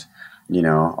and,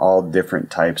 all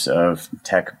different types of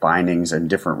tech bindings in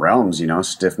different realms,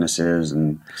 stiffnesses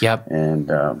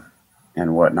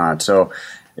and whatnot. So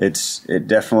it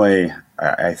definitely,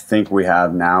 I think we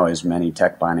have now as many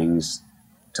tech bindings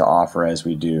to offer as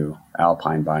we do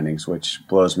Alpine bindings, which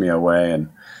blows me away. And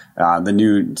the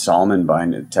new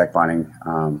Salomon tech binding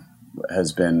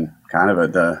has been kind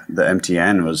of the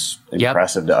MTN was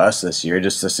impressive to us this year,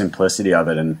 just the simplicity of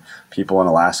it. And people in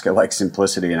Alaska like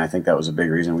simplicity. And I think that was a big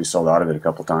reason we sold out of it a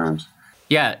couple times.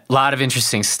 Yeah, a lot of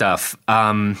interesting stuff.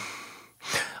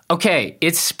 Okay,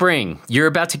 it's spring. You're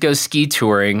about to go ski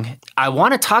touring. I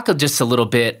want to talk just a little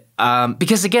bit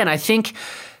because, again, I think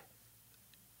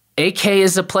AK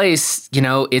is a place,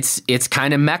 it's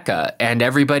kind of Mecca and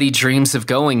everybody dreams of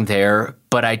going there,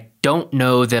 but I don't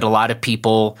know that a lot of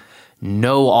people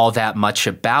know all that much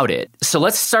about it. So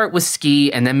let's start with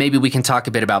ski, and then maybe we can talk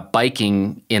a bit about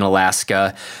biking in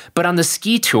Alaska. But on the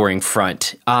ski touring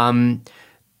front,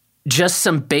 just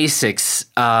some basics.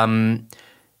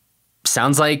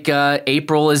 Sounds like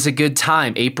April is a good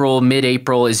time.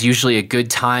 Mid-April is usually a good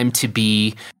time to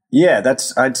be. Yeah,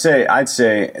 I'd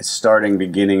say starting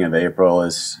beginning of April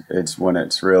it's when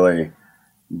it's really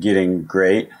getting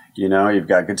great. You've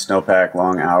got good snowpack,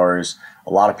 long hours.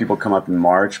 A lot of people come up in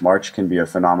March. March can be a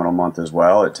phenomenal month as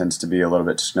well. It tends to be a little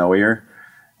bit snowier.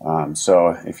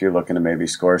 So if you're looking to maybe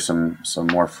score some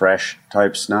more fresh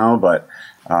type snow, but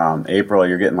April,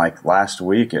 you're getting like last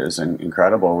week, it was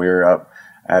incredible. We were up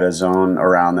at a zone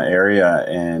around the area,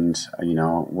 and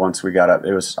once we got up,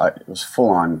 it was full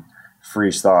on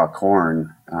freeze thaw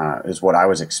corn, is what I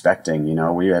was expecting.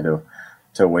 We had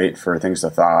to wait for things to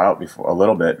thaw out a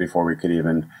little bit before we could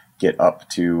even get up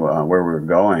to where we were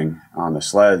going on the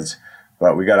sleds.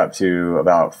 But we got up to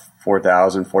about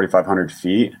 4,500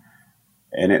 feet,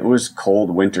 and it was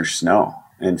cold winter snow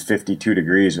and 52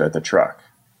 degrees at the truck.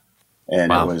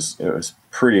 And wow. It was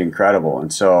pretty incredible.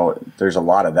 And so there's a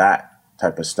lot of that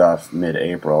type of stuff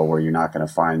mid-April where you're not going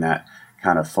to find that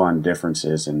kind of fun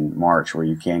differences in March, where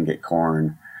you can get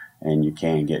corn and you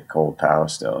can get cold POW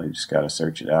still. You just got to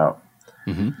search it out.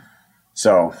 Mm-hmm.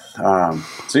 So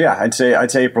yeah, I'd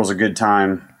say April's a good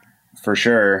time for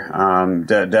sure.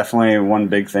 Definitely one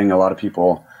big thing a lot of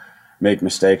people make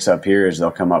mistakes up here is they'll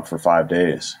come up for 5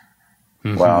 days.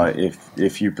 Mm-hmm. Well,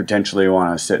 if you potentially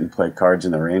want to sit and play cards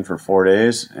in the rain for 4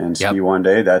 days and ski one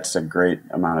day, that's a great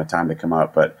amount of time to come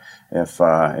up. But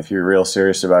if you're real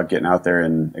serious about getting out there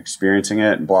and experiencing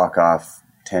it, block off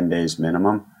 10 days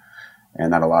minimum.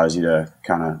 And that allows you to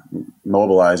kind of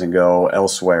mobilize and go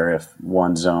elsewhere. If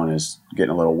one zone is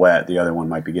getting a little wet, the other one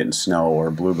might be getting snow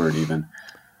or bluebird even.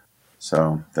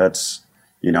 So that's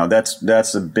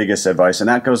the biggest advice. And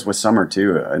that goes with summer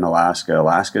too in Alaska.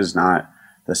 Alaska is not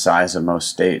the size of most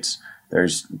states.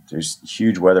 There's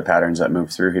huge weather patterns that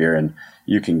move through here, and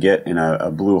you can get in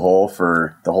a blue hole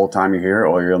for the whole time you're here,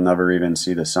 or you'll never even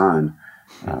see the sun.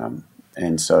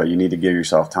 And so you need to give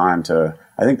yourself time to,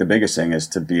 I think the biggest thing is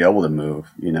to be able to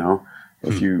move,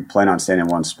 If you plan on staying in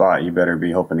one spot, you better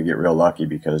be hoping to get real lucky,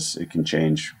 because it can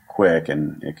change quick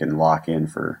and it can lock in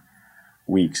for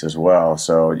weeks as well.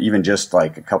 So even just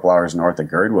like a couple hours north of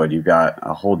Girdwood, you've got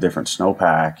a whole different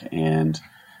snowpack and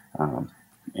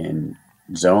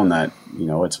zone that,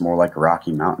 it's more like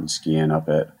Rocky Mountain skiing up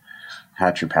at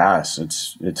Hatcher Pass.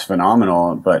 It's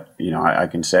phenomenal, but I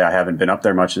can say I haven't been up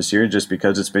there much this year just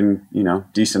because it's been,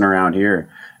 decent around here.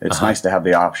 It's nice to have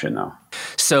the option though.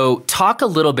 So talk a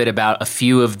little bit about a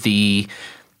few of the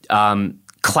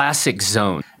classic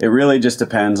zones. It really just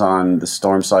depends on the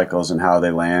storm cycles and how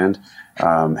they land.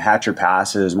 Hatcher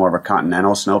Pass is more of a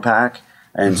continental snowpack.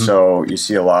 And so you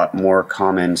see a lot more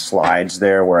common slides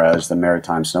there, whereas the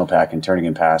Maritime Snowpack in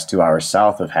Turnagain Pass, 2 hours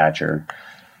south of Hatcher,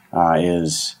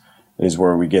 is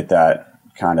where we get that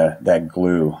kind of that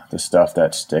glue, the stuff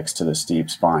that sticks to the steep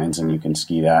spines, and you can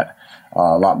ski that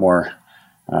a lot more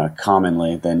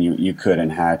commonly than you could in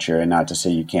Hatcher. And not to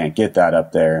say you can't get that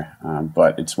up there,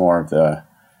 but it's more of the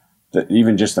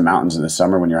even just the mountains in the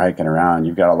summer when you're hiking around.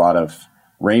 You've got a lot of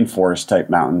rainforest type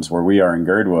mountains where we are in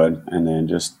Girdwood, and then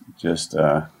just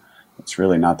it's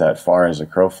really not that far as a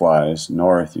crow flies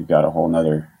north. You've got a whole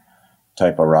nother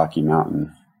type of Rocky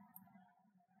Mountain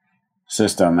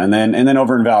system. And then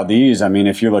over in Valdez, I mean,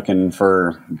 if you're looking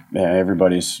for,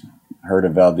 everybody's heard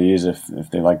of Valdez if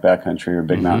they like backcountry or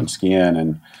big mountain skiing,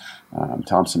 and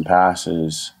Thompson Pass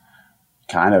is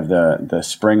kind of the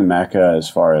spring mecca as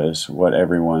far as what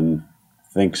everyone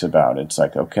thinks about. It's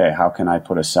like, okay, how can I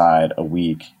put aside a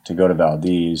week to go to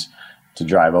Valdez to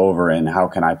drive over, and how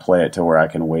can I play it to where I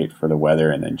can wait for the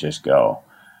weather and then just go?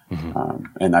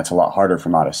 And that's a lot harder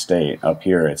from out of state. Up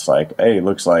here, it's like, hey,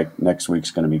 looks like next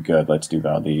week's going to be good. Let's do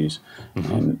Valdez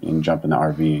and jump in the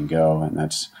RV and go. And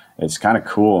it's kind of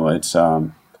cool. It's,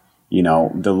 the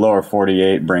lower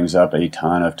 48 brings up a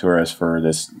ton of tourists for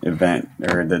this event,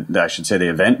 or I should say the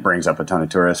event brings up a ton of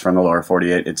tourists from the lower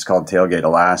 48. It's called Tailgate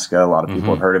Alaska. A lot of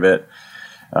people have heard of it.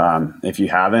 If you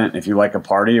haven't, if you like a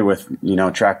party with,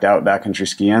 tracked out backcountry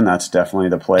skiing, that's definitely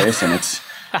the place. And it's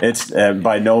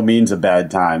by no means a bad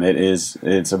time.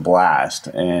 It's a blast.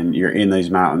 And you're in these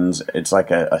mountains. It's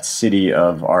like a city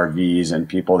of RVs and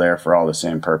people there for all the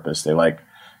same purpose. They like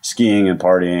skiing and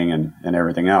partying and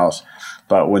everything else.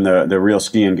 But when the real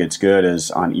skiing gets good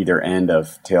is on either end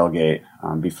of Tailgate,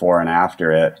 before and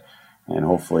after it. And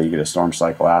hopefully you get a storm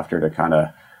cycle after to kind of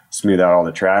smooth out all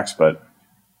the tracks. But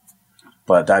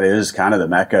that is kind of the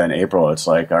mecca in April. It's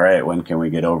like, all right, when can we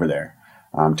get over there?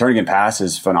 Turnagain Pass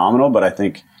is phenomenal, but I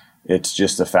think it's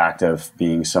just the fact of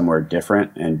being somewhere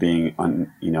different and being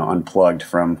unplugged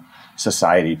from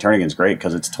society. Turnagain's great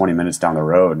because it's 20 minutes down the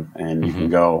road, and you can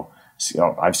go.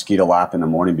 I've skied a lap in the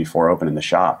morning before opening the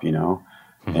shop,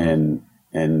 and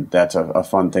that's a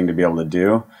fun thing to be able to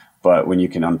do. But when you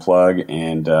can unplug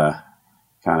and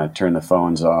kind of turn the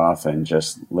phones off and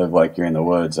just live like you're in the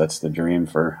woods, that's the dream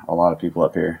for a lot of people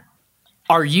up here.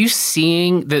 Are you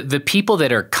seeing the people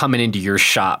that are coming into your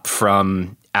shop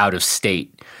from out of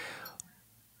state?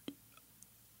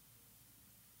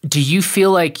 Do you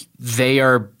feel like they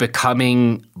are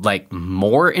becoming like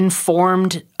more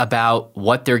informed about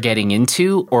what they're getting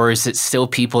into, or is it still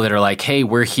people that are like, hey,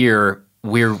 we're here,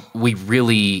 we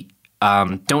really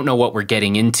don't know what we're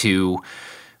getting into.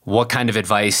 What kind of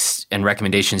advice and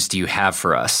recommendations do you have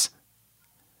for us?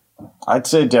 I'd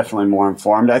say definitely more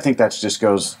informed. I think that's just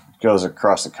goes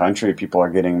across the country. People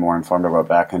are getting more informed about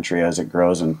backcountry as it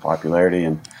grows in popularity,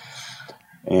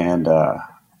 and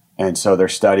so they're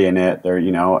studying it. They're,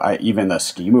 even the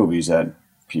ski movies that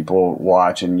people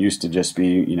watch and used to just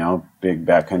be, big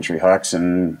backcountry hucks,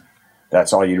 and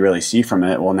that's all you'd really see from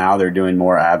it. Well, now they're doing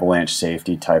more avalanche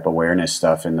safety type awareness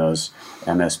stuff in those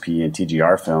MSP and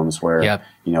TGR films where, Yep.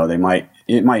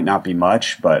 It might not be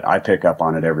much, but I pick up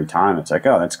on it every time. It's like,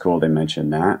 oh, that's cool. They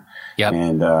mentioned that. Yep.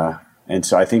 And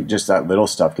so I think just that little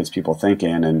stuff gets people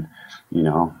thinking, and,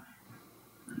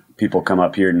 people come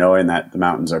up here knowing that the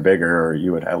mountains are bigger, or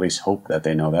you would at least hope that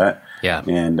they know that. Yeah.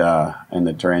 And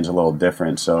the terrain's a little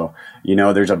different. So,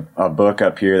 there's a book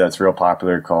up here that's real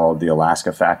popular called The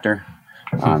Alaska Factor,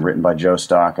 written by Joe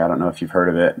Stock. I don't know if you've heard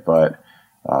of it, but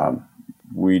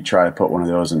we try to put one of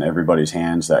those in everybody's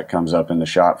hands that comes up in the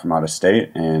shop from out of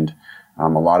state. And a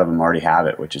lot of them already have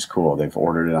it, which is cool. They've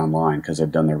ordered it online because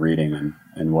they've done their reading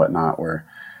and whatnot, where,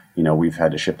 we've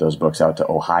had to ship those books out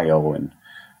to Ohio and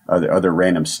other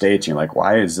random states. You're like,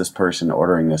 why is this person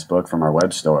ordering this book from our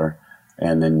web store?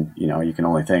 And then, you can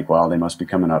only think, well, they must be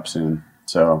coming up soon.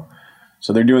 So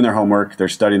they're doing their homework. They're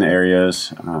studying the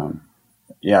areas.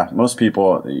 Most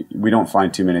people, we don't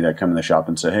find too many that come in the shop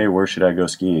and say, hey, where should I go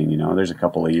skiing? There's a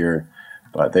couple a year,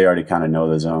 but they already kind of know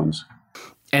the zones.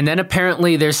 And then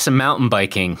apparently there's some mountain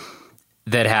biking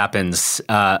that happens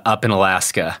up in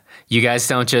Alaska. You guys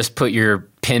don't just put your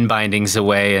pin bindings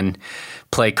away and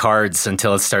play cards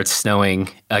until it starts snowing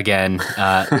again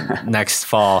next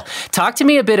fall. Talk to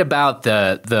me a bit about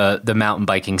the mountain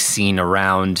biking scene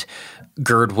around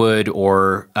Girdwood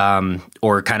or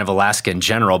kind of Alaska in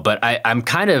general. But I'm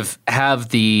kind of have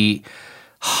the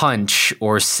hunch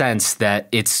or sense that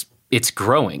it's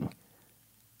growing.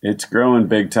 It's growing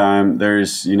big time.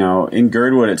 There's, in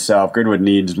Girdwood itself, Girdwood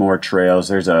needs more trails.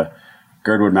 There's a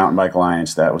Girdwood Mountain Bike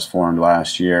Alliance that was formed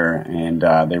last year, and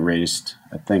they raised,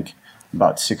 I think,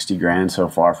 about $60,000 so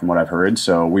far from what I've heard.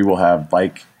 So we will have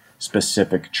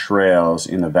bike-specific trails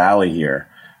in the valley here,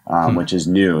 which is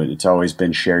new. It's always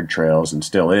been shared trails and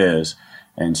still is.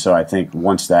 And so I think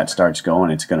once that starts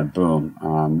going, it's going to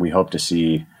boom. We hope to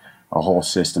see a whole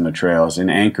system of trails. In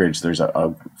Anchorage, there's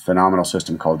a phenomenal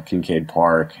system called Kincaid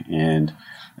Park and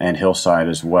Hillside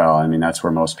as well. I mean, that's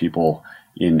where most people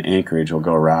in Anchorage will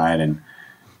go ride. And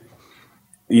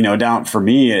down for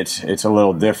me, it's a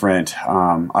little different.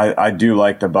 I do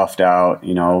like the buffed out,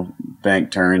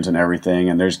 bank turns and everything.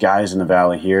 And there's guys in the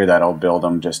valley here that'll build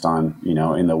them just on,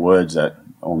 in the woods that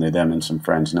only them and some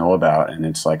friends know about. And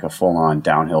it's like a full on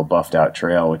downhill buffed out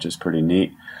trail, which is pretty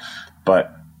neat.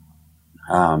 But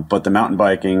the mountain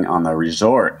biking on the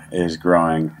resort is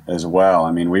growing as well.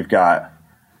 I mean, we've got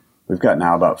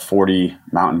now about 40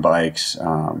 mountain bikes,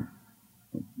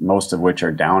 most of which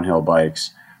are downhill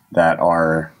bikes that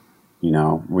are,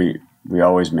 we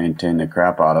always maintain the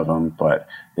crap out of them, but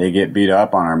they get beat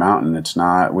up on our mountain.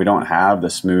 We don't have the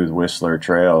smooth Whistler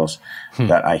trails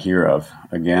that I hear of.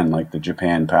 Again, like the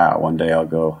Japan Pat. One day I'll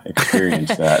go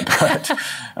experience that. But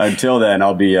until then,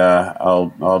 I'll be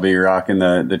rocking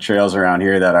the trails around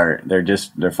here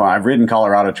they're fun. I've ridden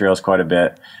Colorado trails quite a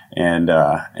bit, and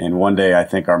one day I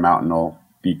think our mountain will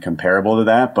be comparable to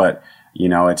that. But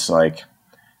it's like,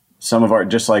 some of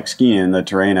just like skiing, the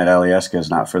terrain at Alyeska is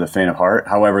not for the faint of heart.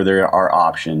 However, there are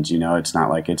options. It's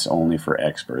not like it's only for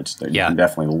experts. You can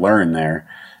definitely learn there.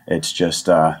 It's just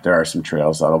there are some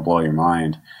trails that'll blow your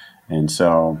mind, and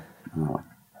so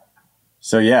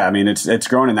yeah. I mean, it's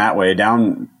growing in that way.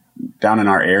 Down in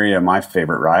our area, my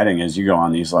favorite riding is you go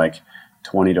on these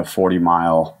 20 to 40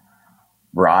 mile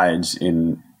rides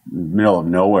in the middle of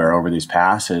nowhere over these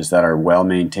passes that are well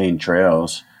maintained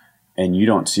trails, and you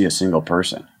don't see a single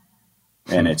person.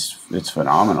 And it's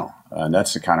phenomenal.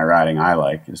 That's the kind of riding I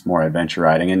like. It's more adventure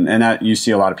riding. And that, you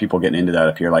see a lot of people getting into that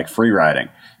up here, like free riding.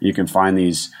 You can find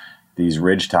these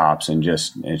ridge tops and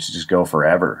just go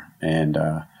forever. And,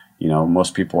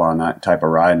 most people on that type of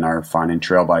riding are finding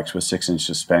trail bikes with 6-inch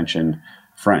suspension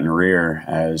front and rear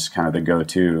as kind of the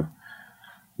go-to.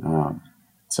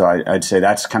 So I'd say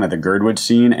that's kind of the Girdwood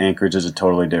scene. Anchorage is a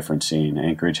totally different scene.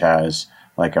 Anchorage has,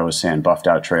 like I was saying, buffed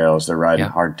out trails. They're riding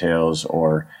hardtails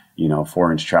or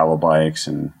 4-inch travel bikes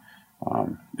and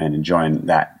enjoying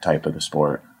that type of the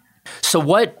sport. So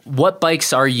what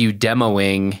bikes are you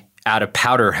demoing out of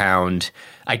Powderhound,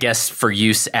 I guess for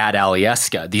use at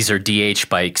Alyeska. These are DH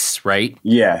bikes, right?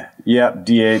 Yeah. Yep.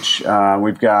 DH.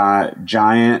 We've got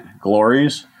Giant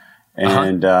Glories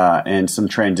and some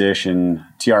transition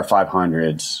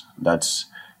TR500s that's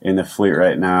in the fleet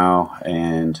right now.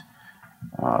 And,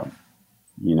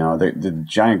 the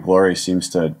Giant Glory seems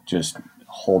to just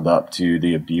hold up to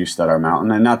the abuse that our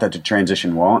mountain, and not that the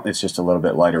transition won't, it's just a little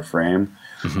bit lighter frame.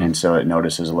 And so it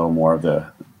notices a little more of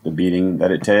the beating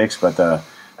that it takes. But the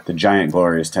Giant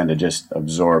Glories tend to just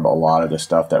absorb a lot of the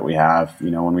stuff that we have.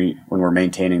 When we're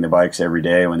maintaining the bikes every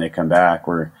day, when they come back,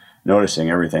 we're noticing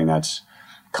everything that's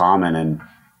common. And,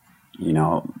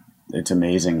 it's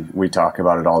amazing. We talk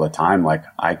about it all the time. Like,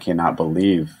 I cannot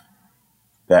believe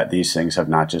that these things have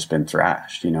not just been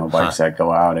thrashed. Bikes that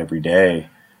go out every day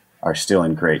are still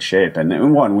in great shape.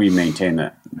 And one, we maintain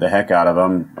the heck out of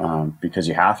them because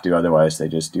you have to, otherwise they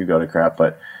just do go to crap.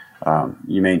 But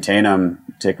you maintain them,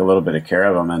 take a little bit of care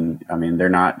of them, and I mean they're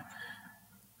not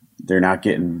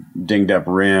getting dinged up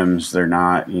rims. They're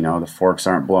not, the forks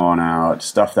aren't blowing out.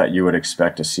 Stuff that you would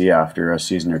expect to see after a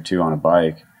season or two on a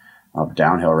bike,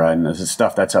 downhill riding. This is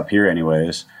stuff that's up here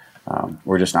anyways.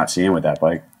 We're just not seeing with that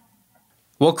bike.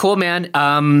 Well, cool, man.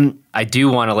 I do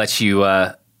want to let you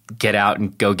get out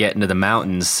and go get into the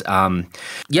mountains.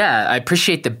 I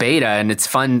appreciate the beta, and it's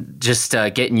fun just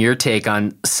getting your take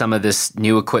on some of this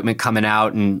new equipment coming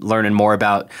out and learning more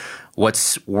about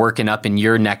what's working up in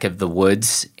your neck of the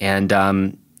woods. And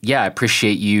I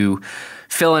appreciate you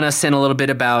filling us in a little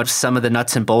bit about some of the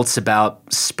nuts and bolts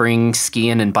about spring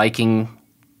skiing and biking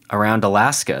around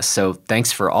Alaska. So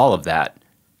thanks for all of that.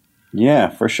 Yeah,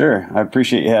 for sure. I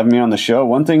appreciate you having me on the show.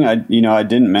 One thing I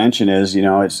didn't mention is,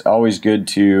 it's always good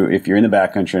to, if you're in the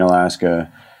backcountry in Alaska,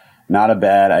 not a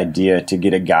bad idea to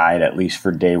get a guide at least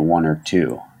for day 1 or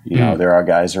 2. There are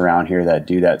guys around here that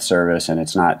do that service, and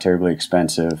it's not terribly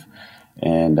expensive,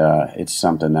 and it's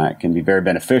something that can be very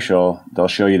beneficial. They'll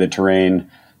show you the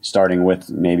terrain starting with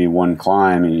maybe one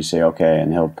climb, and you say, okay,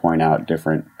 and he'll point out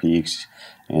different peaks,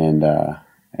 and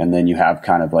then you have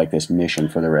kind of like this mission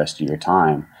for the rest of your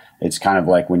time. It's kind of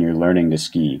like when you're learning to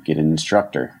ski, get an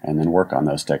instructor and then work on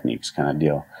those techniques kind of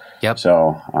deal. Yep.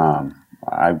 So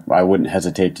I wouldn't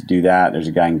hesitate to do that. There's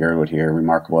a guy in Girdwood here,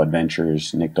 Remarkable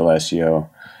Adventures, Nick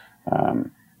D'Alessio.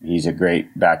 He's a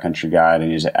great backcountry guide,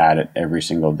 and he's at it every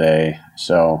single day.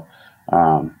 So,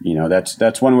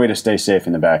 that's one way to stay safe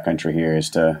in the backcountry here, is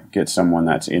to get someone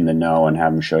that's in the know and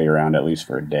have them show you around at least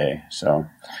for a day. So,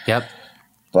 yep.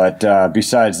 But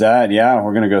besides that,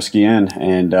 we're going to go skiing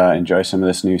and enjoy some of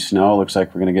this new snow. Looks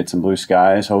like we're going to get some blue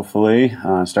skies, hopefully,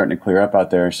 starting to clear up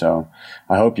out there. So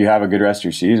I hope you have a good rest of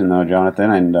your season, though,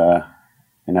 Jonathan, and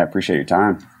I appreciate your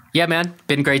time. Yeah, man.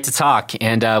 Been great to talk,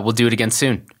 and we'll do it again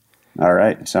soon. All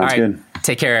right. Sounds good.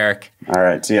 Take care, Eric. All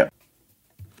right. See ya.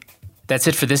 That's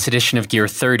it for this edition of Gear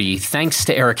 30. Thanks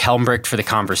to Eric Helmbricht for the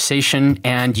conversation,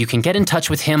 and you can get in touch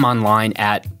with him online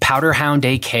at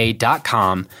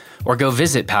powderhoundak.com or go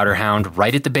visit Powderhound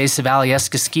right at the base of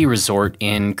Alyeska Ski Resort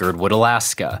in Girdwood,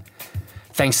 Alaska.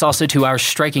 Thanks also to our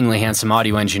strikingly handsome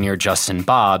audio engineer, Justin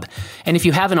Bob. And if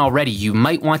you haven't already, you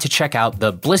might want to check out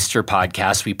the Blister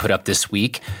podcast we put up this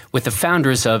week with the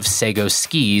founders of Sego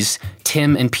Skis,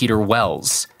 Tim and Peter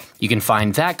Wells. You can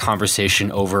find that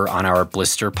conversation over on our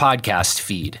Blister podcast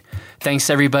feed. Thanks,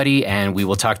 everybody, and we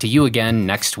will talk to you again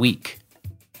next week.